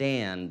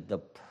understand the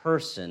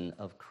person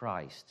of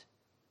Christ.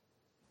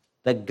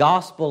 The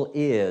gospel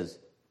is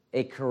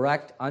a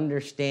correct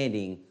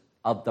understanding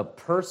of the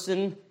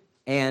person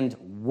and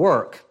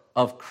work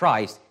of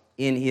Christ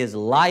in his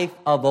life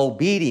of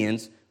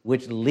obedience,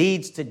 which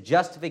leads to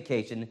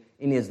justification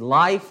in his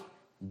life,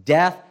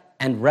 death,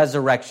 and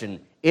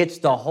resurrection. It's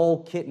the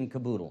whole kit and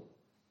caboodle.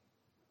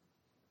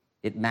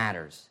 It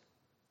matters.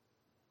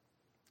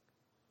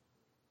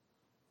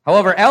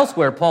 However,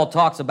 elsewhere, Paul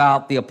talks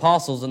about the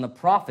apostles and the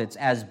prophets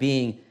as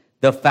being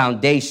the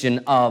foundation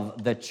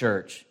of the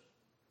church.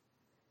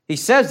 He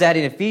says that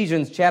in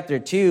Ephesians chapter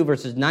 2,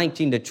 verses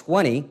 19 to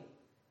 20.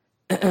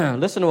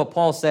 Listen to what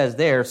Paul says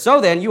there.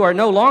 So then, you are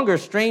no longer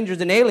strangers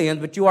and aliens,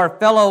 but you are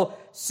fellow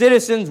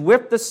citizens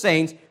with the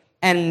saints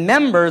and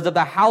members of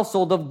the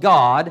household of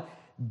God,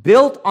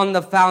 built on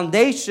the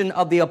foundation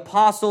of the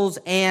apostles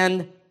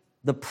and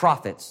the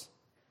prophets,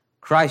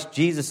 Christ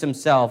Jesus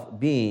himself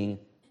being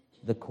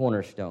the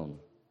cornerstone.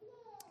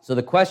 So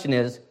the question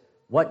is,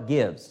 what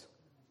gives?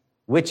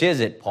 Which is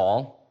it,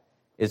 Paul?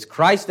 Is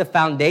Christ the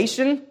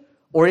foundation,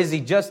 or is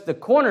he just the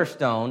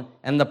cornerstone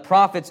and the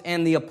prophets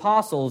and the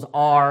apostles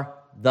are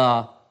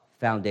the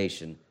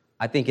foundation?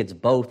 I think it's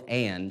both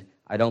and.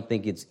 I don't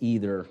think it's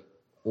either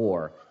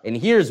or. And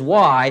here's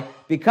why.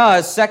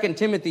 Because 2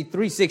 Timothy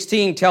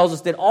 3:16 tells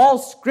us that all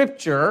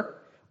Scripture,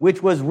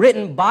 which was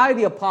written by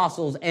the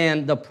apostles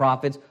and the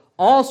prophets,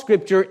 all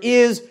Scripture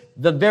is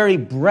the very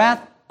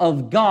breath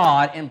of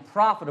God and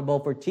profitable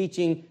for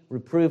teaching,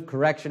 reproof,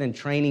 correction, and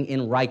training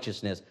in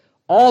righteousness.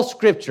 All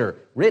Scripture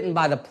written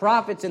by the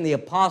prophets and the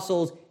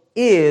apostles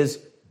is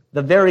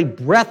the very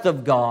breath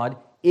of God.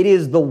 It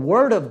is the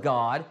Word of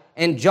God.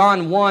 And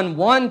John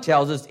 1:1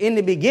 tells us, in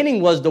the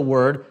beginning was the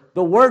Word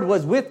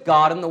was with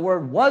God, and the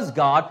Word was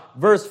God.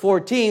 Verse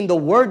 14, the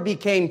Word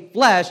became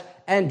flesh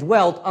and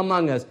dwelt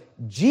among us.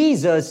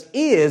 Jesus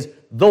is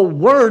the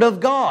Word of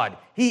God.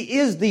 He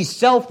is the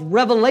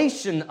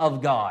self-revelation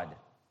of God.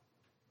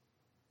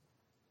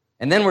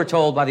 And then we're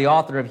told by the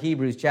author of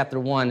Hebrews chapter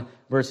 1,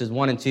 verses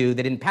 1 and 2,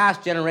 that in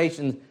past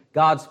generations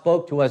God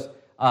spoke to us,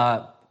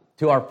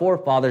 to our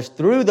forefathers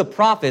through the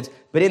prophets,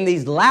 but in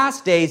these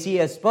last days he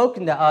has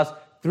spoken to us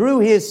through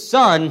his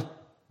Son,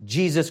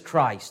 Jesus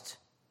Christ.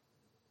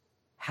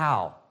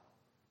 How?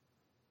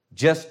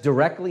 Just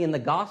directly in the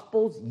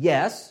Gospels?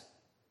 Yes,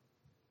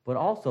 but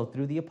also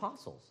through the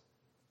apostles.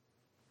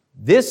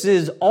 This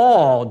is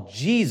all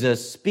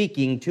Jesus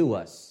speaking to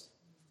us.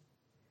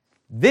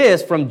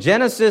 This, from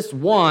Genesis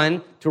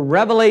 1 to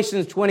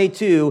Revelation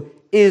 22,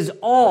 is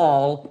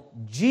all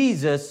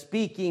Jesus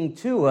speaking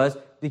to us,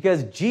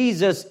 because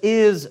Jesus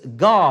is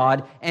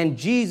God, and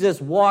Jesus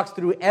walks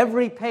through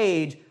every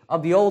page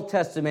of the Old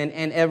Testament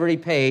and every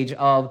page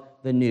of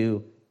the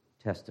New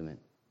Testament.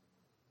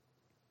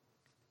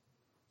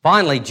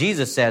 Finally,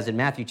 Jesus says in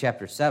Matthew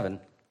chapter 7,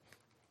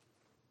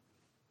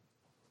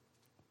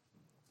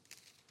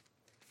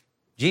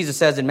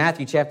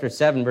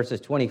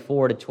 verses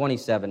 24 to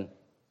 27,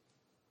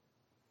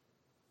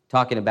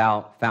 talking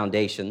about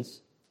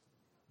foundations.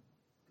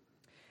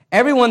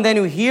 Everyone then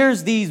who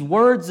hears these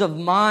words of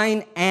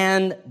mine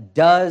and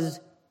does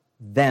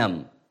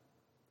them.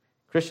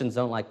 Christians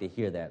don't like to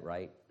hear that,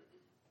 right?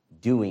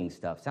 Doing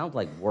stuff. Sounds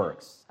like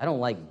works. I don't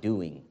like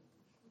doing.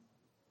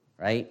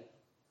 Right?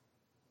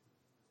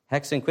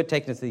 Hexton, quit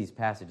taking us to these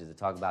passages that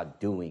talk about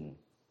doing.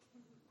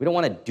 We don't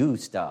want to do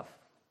stuff.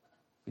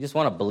 We just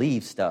want to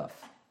believe stuff.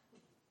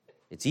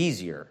 It's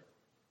easier.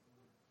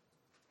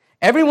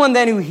 Everyone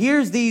then who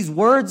hears these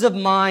words of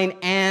mine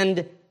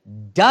and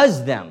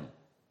does them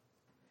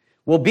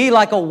will be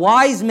like a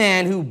wise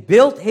man who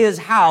built his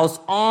house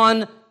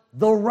on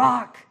the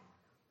rock,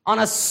 on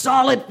a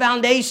solid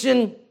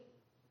foundation.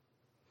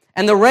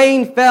 And the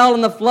rain fell,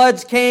 and the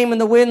floods came, and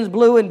the winds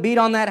blew and beat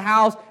on that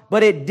house,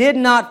 but it did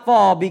not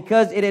fall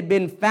because it had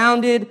been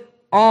founded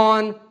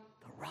on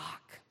the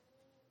rock.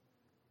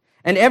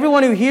 And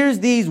everyone who hears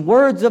these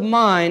words of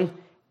mine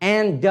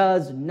and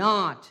does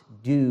not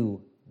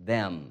do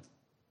them.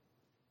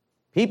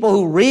 People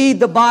who read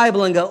the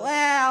Bible and go,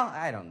 well,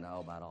 I don't know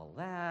about all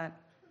that.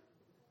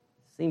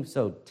 Seems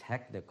so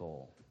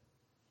technical.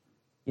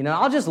 You know,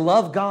 I'll just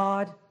love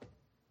God,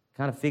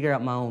 kind of figure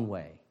out my own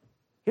way.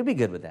 He'll be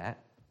good with that.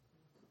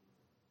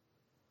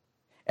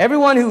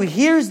 Everyone who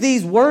hears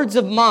these words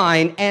of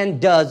mine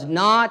and does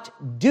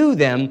not do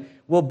them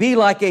will be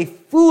like a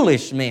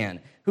foolish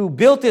man who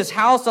built his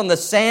house on the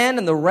sand,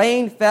 and the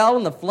rain fell,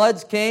 and the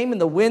floods came,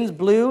 and the winds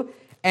blew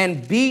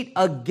and beat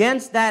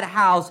against that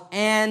house,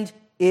 and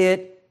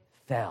it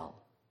fell.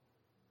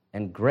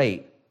 And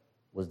great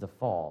was the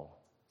fall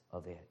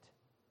of it.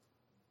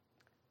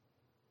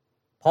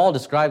 Paul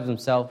describes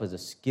himself as a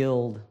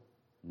skilled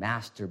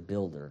master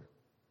builder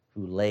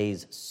who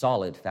lays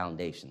solid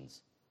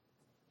foundations.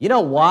 You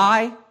know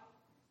why?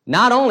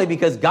 Not only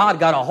because God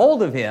got a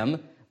hold of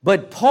him,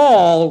 but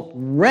Paul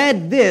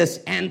read this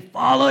and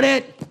followed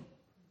it.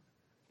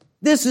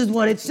 This is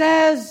what it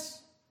says.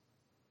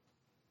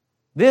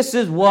 This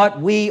is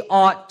what we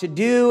ought to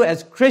do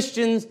as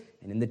Christians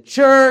and in the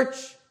church.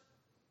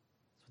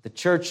 The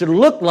church should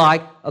look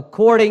like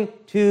according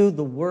to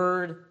the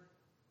Word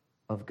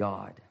of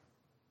God.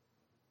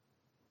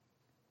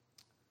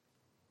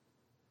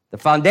 The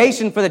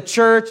foundation for the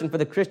church and for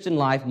the Christian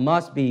life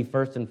must be,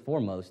 first and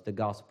foremost, the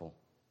gospel.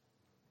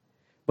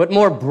 But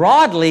more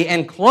broadly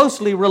and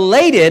closely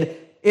related,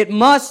 it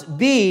must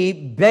be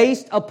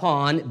based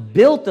upon,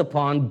 built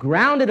upon,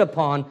 grounded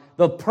upon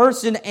the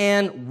person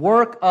and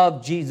work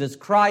of Jesus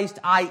Christ,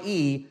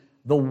 i.e.,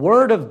 the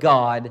Word of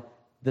God,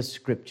 the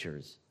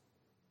Scriptures.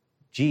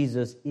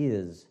 Jesus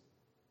is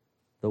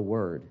the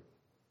Word.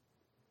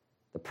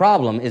 The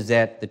problem is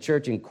that the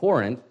church in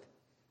Corinth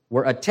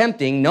were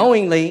attempting,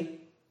 knowingly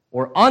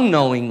or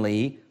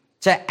unknowingly,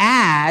 to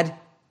add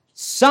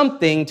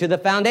something to the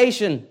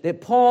foundation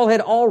that Paul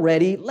had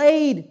already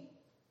laid.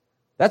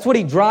 That's what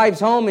he drives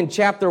home in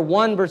chapter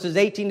 1, verses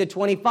 18 to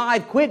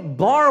 25. Quit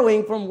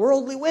borrowing from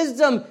worldly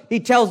wisdom, he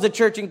tells the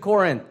church in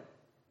Corinth.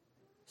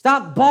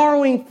 Stop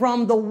borrowing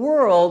from the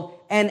world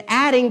and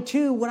adding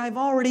to what I've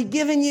already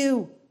given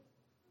you.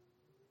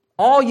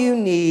 All you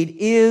need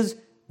is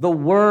the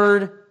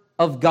Word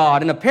of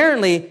God. And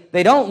apparently,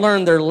 they don't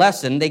learn their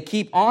lesson. They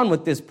keep on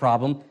with this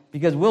problem,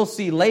 because we'll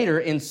see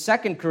later in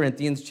 2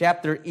 Corinthians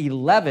chapter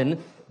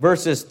 11,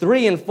 verses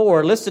 3 and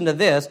 4, listen to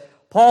this.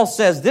 Paul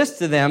says this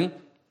to them,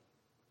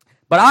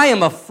 but I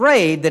am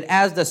afraid that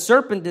as the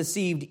serpent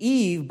deceived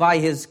Eve by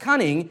his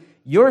cunning,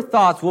 your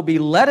thoughts will be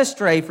led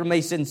astray from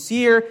a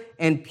sincere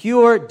and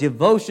pure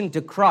devotion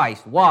to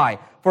Christ. Why?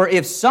 For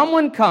if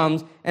someone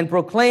comes and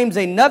proclaims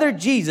another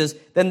Jesus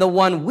than the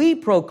one we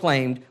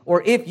proclaimed,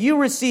 or if you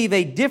receive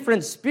a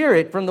different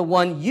spirit from the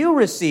one you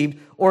received,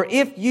 or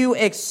if you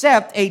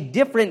accept a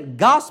different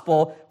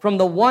gospel from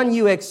the one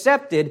you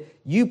accepted,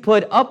 you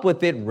put up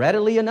with it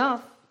readily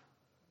enough.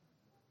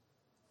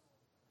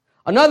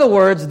 In other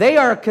words, they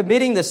are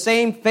committing the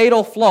same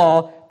fatal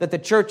flaw that the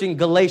church in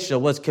Galatia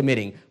was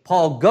committing.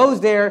 Paul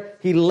goes there,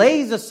 he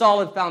lays a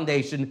solid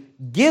foundation,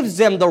 gives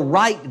them the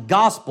right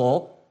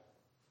gospel,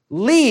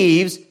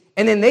 leaves,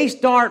 and then they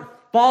start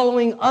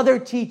following other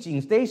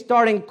teachings. They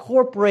start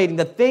incorporating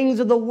the things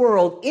of the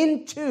world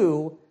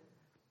into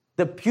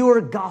the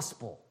pure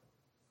gospel.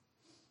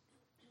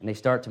 And they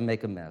start to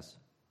make a mess.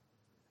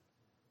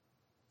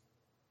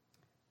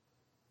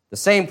 The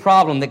same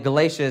problem that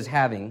Galatia is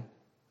having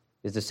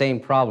is the same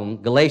problem.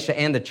 Galatia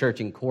and the church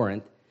in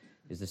Corinth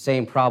is the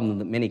same problem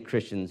that many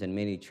Christians and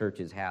many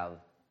churches have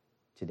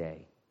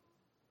today.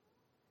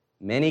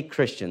 Many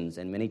Christians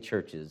and many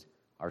churches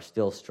are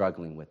still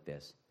struggling with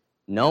this,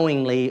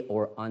 knowingly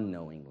or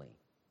unknowingly.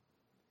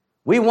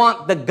 We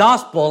want the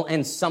gospel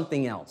and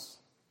something else.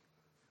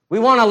 We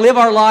want to live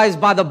our lives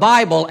by the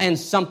Bible and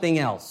something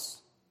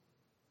else.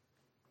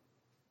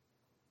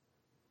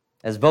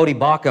 As Voddie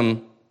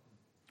Baucham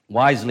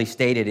wisely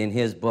stated in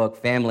his book,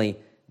 Family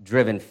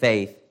driven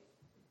faith.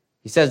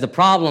 He says the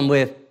problem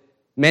with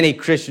many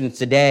Christians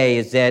today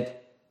is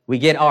that we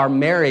get our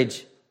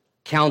marriage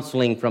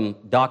counseling from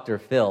Dr.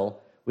 Phil.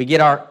 We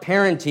get our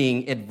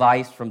parenting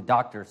advice from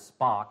Dr.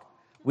 Spock.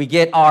 We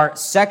get our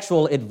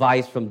sexual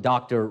advice from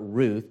Dr.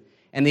 Ruth.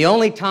 And the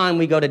only time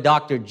we go to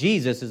Dr.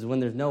 Jesus is when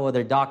there's no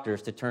other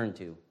doctors to turn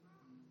to.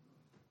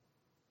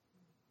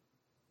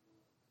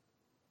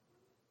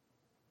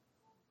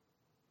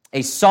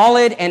 A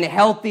solid and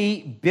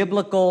healthy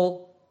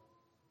biblical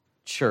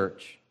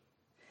church,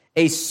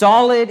 a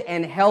solid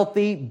and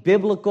healthy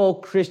biblical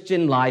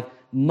Christian life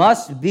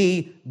must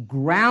be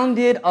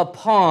grounded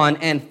upon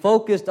and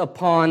focused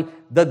upon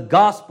the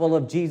gospel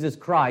of Jesus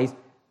Christ,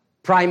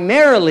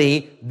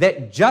 primarily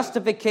that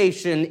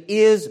justification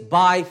is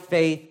by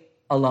faith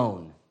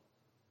alone.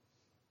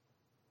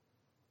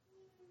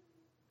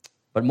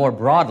 But more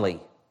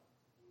broadly,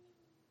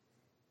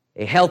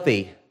 a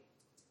healthy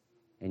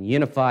and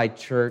unified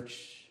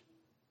church,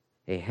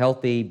 a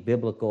healthy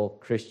biblical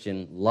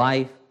Christian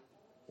life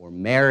or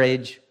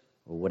marriage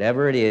or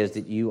whatever it is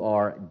that you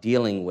are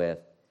dealing with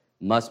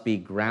must be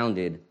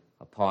grounded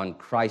upon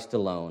Christ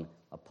alone,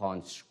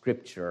 upon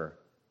Scripture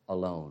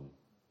alone.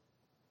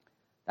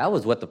 That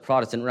was what the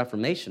Protestant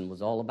Reformation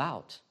was all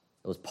about.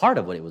 It was part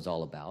of what it was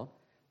all about.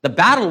 The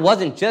battle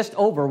wasn't just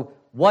over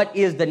what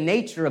is the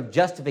nature of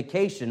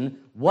justification,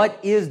 what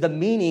is the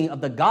meaning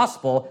of the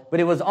gospel, but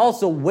it was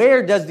also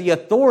where does the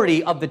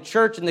authority of the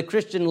church and the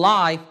Christian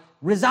life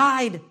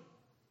reside.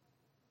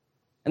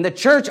 And the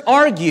church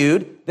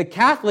argued, the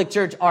Catholic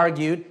Church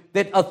argued,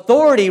 that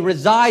authority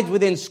resides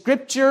within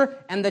Scripture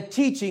and the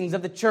teachings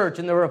of the church.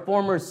 And the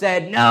Reformers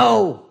said,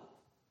 no.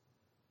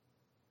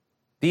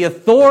 The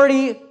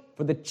authority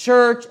for the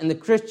church and the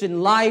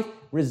Christian life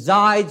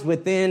resides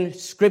within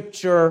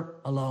Scripture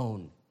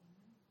alone.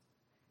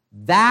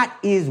 That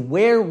is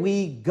where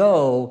we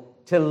go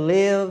to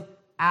live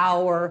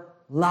our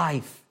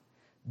life.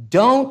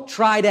 Don't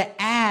try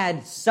to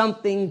add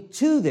something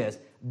to this.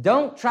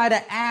 Don't try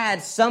to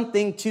add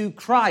something to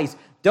Christ.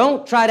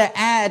 Don't try to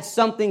add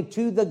something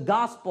to the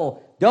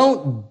gospel.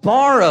 Don't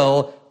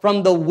borrow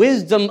from the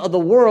wisdom of the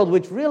world,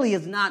 which really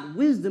is not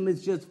wisdom,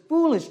 it's just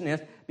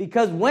foolishness.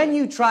 Because when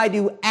you try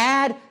to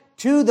add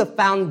to the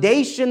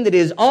foundation that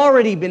has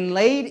already been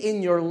laid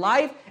in your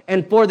life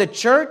and for the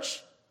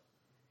church,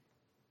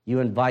 you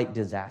invite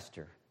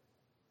disaster.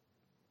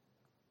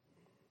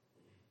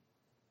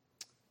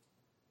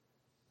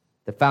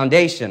 The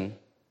foundation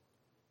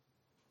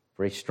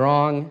for a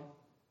strong,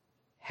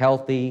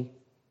 healthy,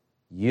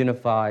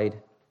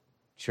 unified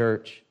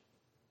church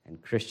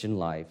and Christian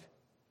life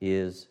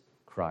is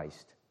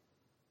Christ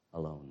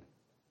alone.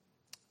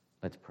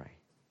 Let's pray.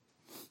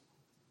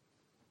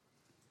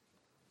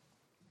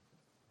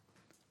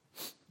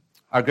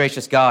 Our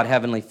gracious God,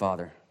 Heavenly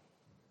Father,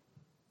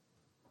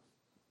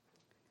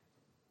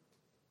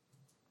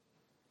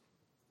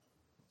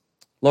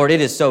 Lord,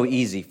 it is so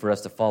easy for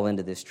us to fall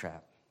into this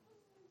trap.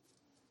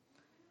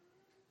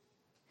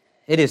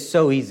 It is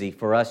so easy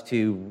for us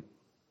to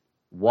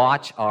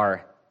watch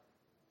our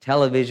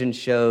television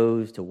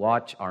shows, to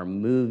watch our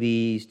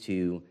movies,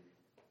 to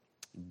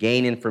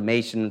gain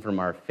information from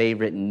our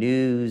favorite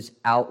news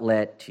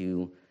outlet,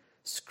 to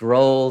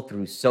scroll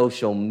through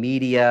social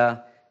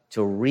media,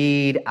 to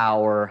read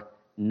our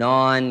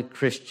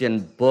non-Christian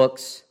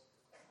books,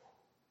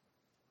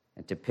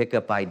 and to pick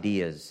up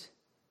ideas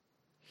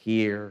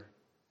here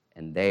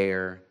and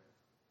there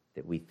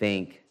that we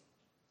think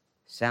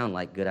sound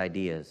like good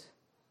ideas.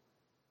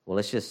 Well,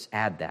 let's just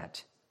add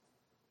that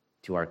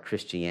to our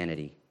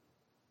Christianity.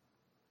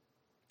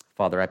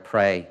 Father, I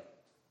pray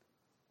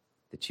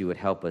that you would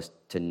help us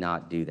to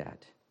not do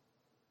that.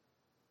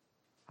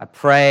 I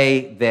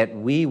pray that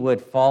we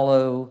would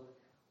follow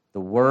the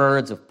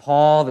words of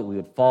Paul, that we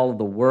would follow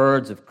the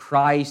words of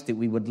Christ, that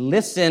we would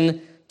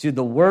listen to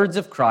the words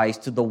of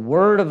Christ, to the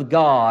Word of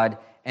God,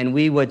 and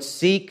we would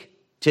seek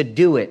to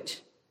do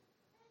it,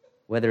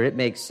 whether it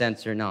makes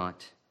sense or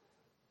not.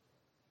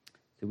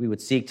 That we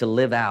would seek to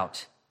live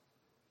out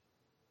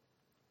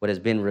what has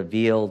been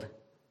revealed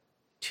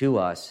to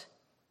us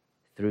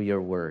through your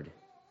word.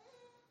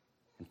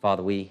 And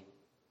Father, we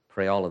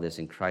pray all of this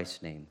in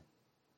Christ's name.